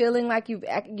away feeling like you've,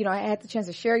 had the chance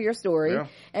to share your story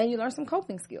and you learn some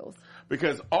coping skills.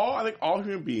 Because I think all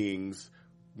human beings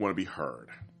want to be heard.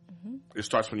 It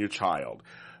starts when you're a child.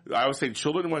 I would say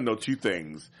children want to know two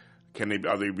things.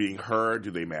 Are they being heard? Do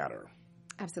they matter?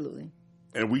 Absolutely.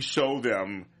 And we show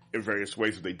them in various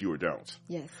ways if they do or don't.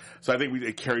 Yes. So I think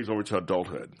it carries over to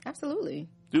adulthood. Absolutely.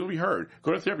 Do be heard.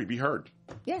 Go to therapy. Be heard.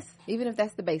 Yes. Even if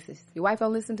that's the basis. Your wife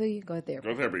don't listen to you, go to therapy.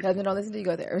 Go to therapy. Husband don't listen to you,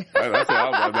 go to therapy.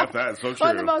 That's so true.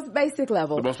 On the most basic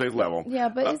level. The most basic level. Yeah,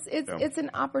 but it's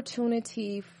an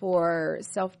opportunity for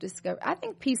self-discovery. I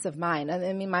think peace of mind.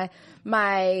 I mean, my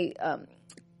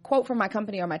quote from my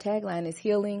company or my tagline is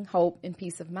healing, hope, and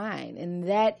peace of mind. And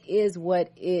that is what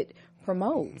it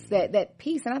promotes, that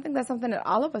peace. And I think that's something that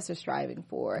all of us are striving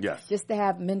for. Yes. Just to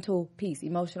have mental peace,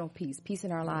 emotional peace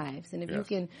in our lives. And if you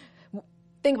can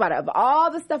think about it, of all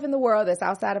the stuff in the world that's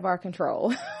outside of our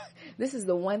control, this is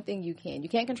the one thing you can. You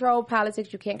can't control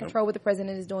politics. You can't control what the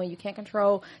president is doing. You can't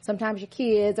control sometimes your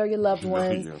kids or your loved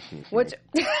ones. Which...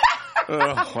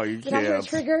 Oh, you Did can't. I hear a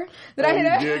trigger? You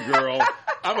did, girl.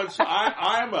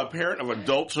 I'm a parent of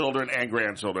adult children and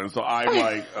grandchildren, so I'm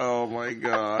like, oh my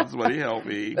God, somebody help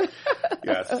me.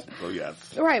 Yes. So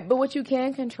yes. Right, but what you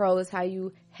can control is how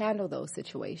you handle those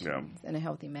situations in a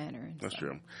healthy manner. That's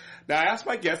true. Now, I ask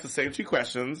my guests the same two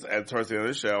questions towards the end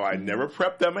of the show. I never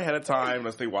prep them ahead of time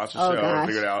unless they watch the show and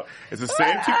figure it out. It's the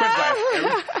same two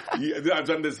questions. I've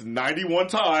done this 91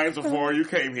 times before you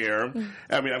came here.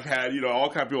 I mean, I've had, all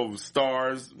kinds of people,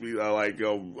 stars,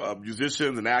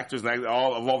 musicians and actors, and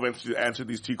all answered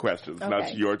these two questions. Now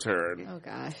it's your turn. Oh,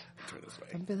 gosh. Turn this way.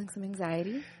 I'm feeling some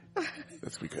anxiety.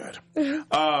 That's be good.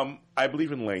 I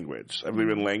believe in language. I believe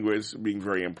in language being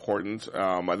very important.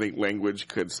 I think language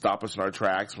could stop us in our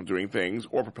tracks from doing things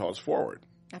or propel us forward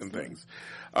in things.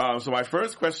 So my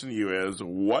first question to you is,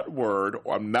 what word,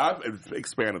 I'm not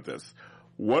expanded this,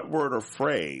 what word or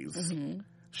phrase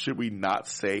should we not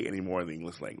say anymore in the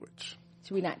English language?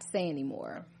 Should we not say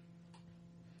anymore?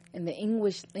 In the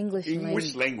English language.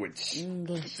 English. Language.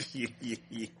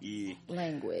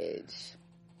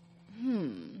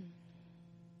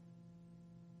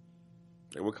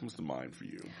 What comes to mind for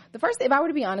you? If I were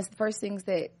to be honest, the first two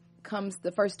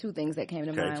things that came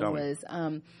to mind was,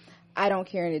 I don't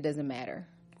care and it doesn't matter.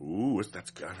 Ooh,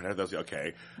 that's good. That's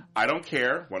okay. I don't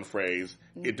care, one phrase.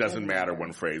 It doesn't matter,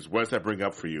 one phrase. What does that bring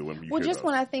up for you when you hear those?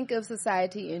 When I think of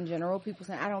society in general, people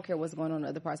say, I don't care what's going on in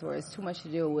other parts of the world. It's too much to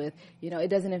deal with. It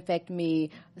doesn't affect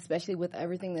me, especially with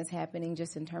everything that's happening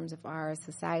just in terms of our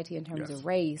society, in terms of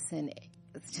race and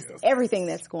it's just everything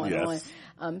that's going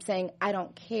on. Saying I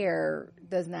don't care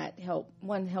does not help.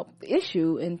 One, help the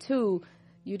issue, and two,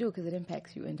 you do because it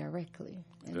impacts you indirectly.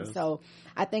 And so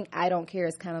I think I don't care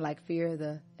is kind of like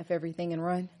fear of everything and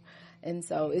run. And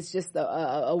so it's just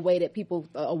a way that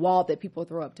a wall that people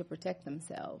throw up to protect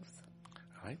themselves.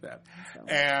 I like that. So.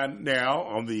 And now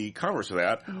on the converse of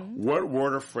that, what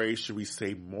word or phrase should we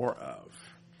say more of?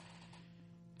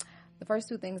 The first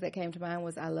two things that came to mind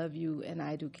was I love you and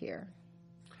I do care.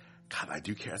 God, I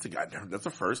do care. That's a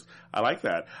first. I like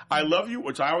that. I love you,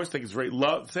 which I always think is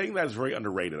saying that is very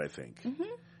underrated, I think. Mm-hmm.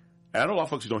 And I know a lot of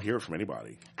folks who don't hear it from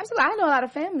anybody. Absolutely. I know a lot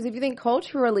of families. If you think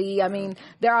culturally, I mean,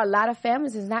 there are a lot of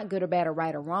families. It's not good or bad or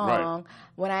right or wrong. Right.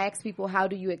 When I ask people, how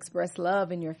do you express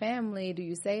love in your family? Do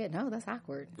you say it? No, that's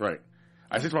awkward. Right.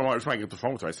 I say to my mom, every time I get the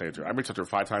phone with her, I say it to her. I reach out to her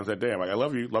 5 times that day. I'm like, I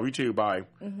love you too, bye.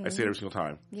 Mm-hmm. I say it every single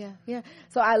time. Yeah, yeah.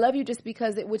 So I love you just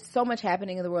because with so much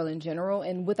happening in the world in general,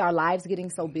 and with our lives getting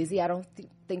so busy, I don't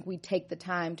think we take the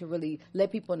time to really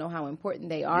let people know how important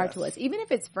they are to us. Even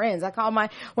if it's friends. I called one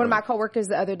of my coworkers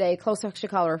the other day, close to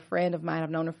call her a friend of mine.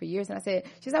 I've known her for years. And I said,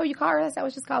 she said, oh, you call her? I said, I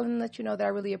was just calling to let you know that I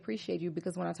really appreciate you,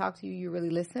 because when I talk to you, you really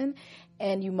listen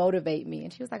and you motivate me.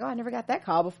 And she was like, oh, I never got that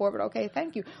call before, but okay,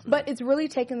 thank you. But it's really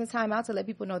taking the time out to let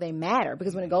people know they matter.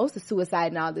 Because when it goes to suicide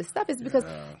and all this stuff, it's because,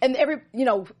 and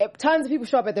tons of people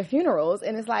show up at their funerals,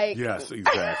 and it's like, yes,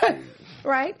 exactly.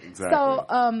 Right? Exactly. So,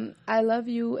 I love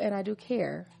you, and I do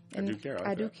care. And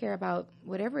I do care about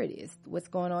whatever it is, what's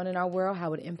going on in our world,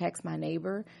 how it impacts my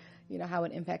neighbor, how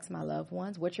it impacts my loved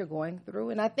ones, what you're going through.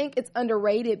 And I think it's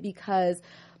underrated because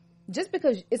just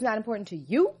because it's not important to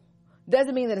you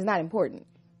doesn't mean that it's not important.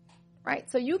 Right?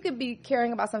 So you could be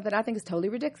caring about something I think is totally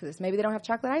ridiculous. Maybe they don't have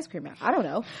chocolate ice cream now. I don't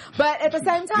know. But at the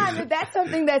same time, if that's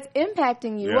something that's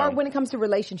impacting you, or when it comes to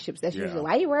relationships, that's usually,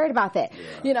 why are you worried about that?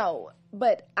 Yeah.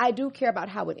 But I do care about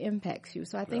how it impacts you.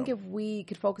 So I think if we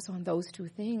could focus on those two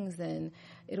things, then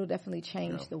it'll definitely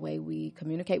change the way we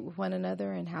communicate with one another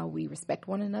and how we respect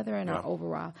one another and our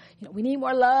overall, we need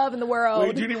more love in the world.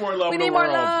 We do need more love in the world. We need more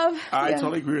love. I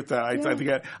totally agree with that. I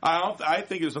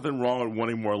think there's nothing wrong with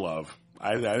wanting more love.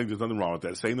 I think there's nothing wrong with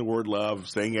that. Saying the word love,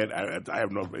 saying it, I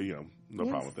have no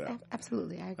problem with that.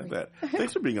 Absolutely, I agree.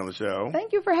 Thanks for being on the show.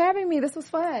 Thank you for having me. This was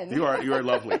fun. You are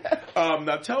lovely.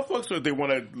 Now tell folks if they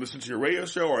want to listen to your radio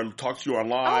show or talk to you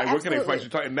online. Where can they find you?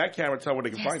 In that camera, tell where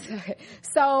they can find you.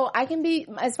 So I can be,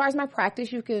 as far as my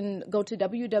practice, you can go to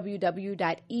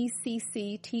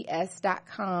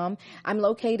www.eccts.com. I'm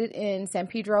located in San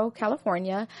Pedro,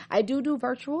 California. I do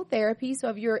virtual therapy. So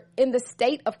if you're in the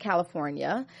state of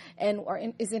California and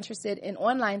is interested in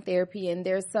online therapy, and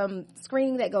there's some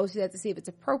screening that goes through that to see if it's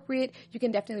appropriate, you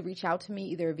can definitely reach out to me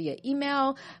either via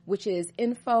email, which is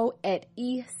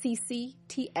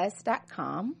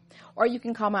info@eccts.com, or you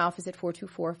can call my office at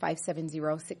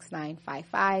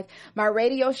 424-570-6955. My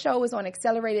radio show is on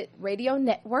Accelerated Radio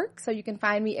Network, so you can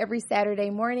find me every Saturday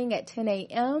morning at 10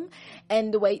 a.m.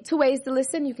 And two ways to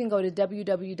listen, you can go to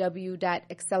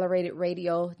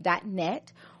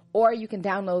www.acceleratedradio.net, or you can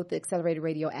download the Accelerated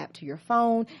Radio app to your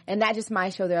phone. And not just my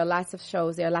show. There are lots of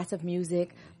shows. There are lots of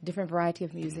music, different variety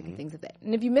of music and things like that.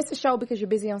 And if you miss a show because you're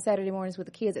busy on Saturday mornings with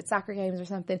the kids at soccer games or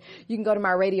something, you can go to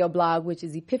my radio blog, which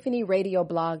is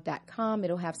epiphanyradioblog.com.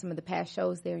 It'll have some of the past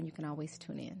shows there, and you can always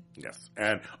tune in. Yes.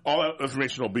 And all that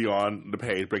information will be on the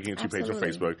page, Breaking Into page on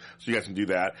Facebook, so you guys can do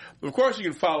that. Of course, you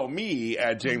can follow me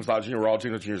at James Lott Jr., where all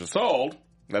James Lott Jr.'s are sold.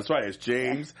 That's right. It's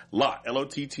James Lott,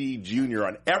 L-O-T-T Jr.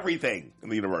 on everything in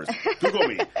the universe. Google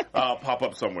me. I'll pop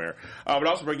up somewhere. But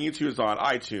also Breaking Into is on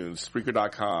iTunes,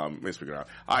 Spreaker.com,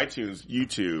 iTunes,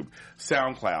 YouTube,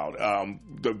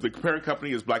 SoundCloud. The parent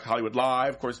company is Black Hollywood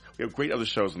Live. Of course, we have great other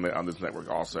shows on this network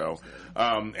also.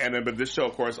 But this show,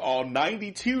 of course, all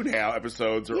 92 now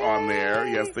episodes are on there.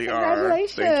 Yes, they are.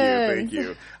 Thank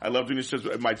you. I love doing this show.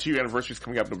 My 2-year anniversary is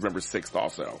coming up November 6th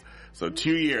also. So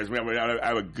 2 years. I have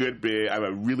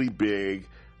a really big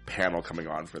panel coming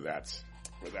on for that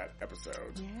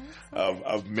episode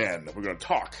of men. We're going to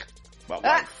talk about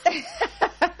life. We're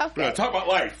going to talk about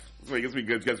life. So it gets me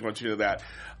good. You guys want to tune into that.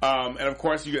 And of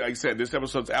course, like I said, this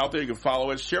episode's out there. You can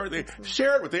follow it, share it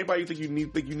with anybody you think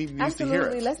needs to hear it.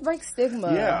 Absolutely. Let's break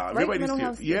stigma. Yeah, break mental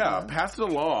health stigma. Pass it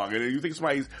along. And if you think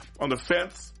somebody's on the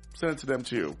fence, send it to them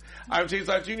too. I'm James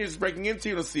Lott Jr. This is Breaking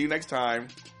Into. We'll see you next time.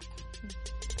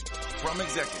 From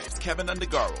executives Kevin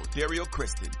Undergaro, Dario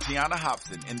Kristen, Tiana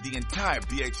Hobson, and the entire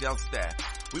BHL staff,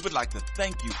 we would like to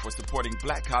thank you for supporting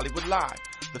Black Hollywood Live,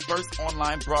 the first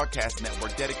online broadcast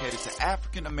network dedicated to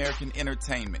African American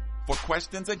entertainment. For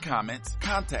questions and comments,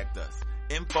 contact us.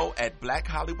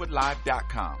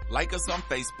 info@blackhollywoodlive.com. Like us on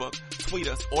Facebook, tweet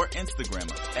us, or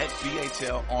Instagram us at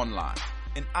BHL Online.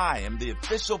 And I am the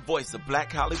official voice of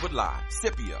Black Hollywood Live,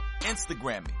 Scipio.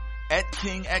 Instagram me at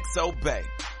KingXOBay.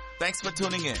 Thanks for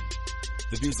tuning in.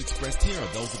 The views expressed here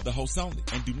are those of the host only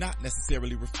and do not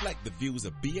necessarily reflect the views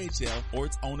of BHL or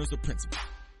its owners or principals.